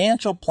Estate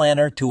Financial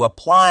Planner to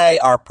apply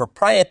our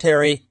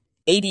proprietary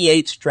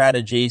 88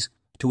 strategies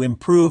to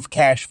improve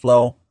cash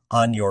flow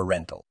on your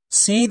rental.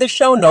 See the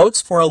show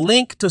notes for a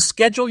link to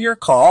schedule your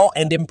call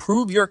and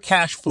improve your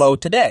cash flow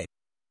today.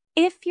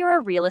 If you're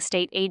a real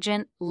estate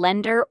agent,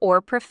 lender,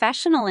 or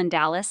professional in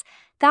Dallas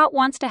that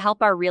wants to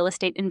help our real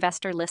estate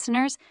investor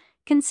listeners,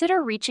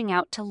 consider reaching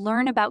out to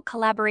learn about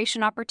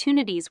collaboration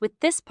opportunities with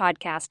this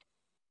podcast.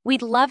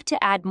 We'd love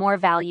to add more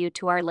value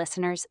to our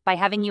listeners by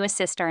having you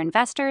assist our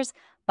investors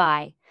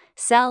buy,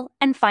 sell,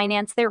 and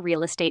finance their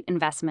real estate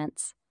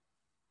investments.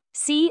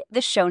 See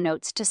the show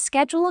notes to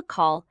schedule a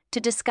call to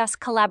discuss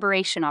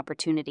collaboration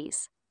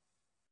opportunities.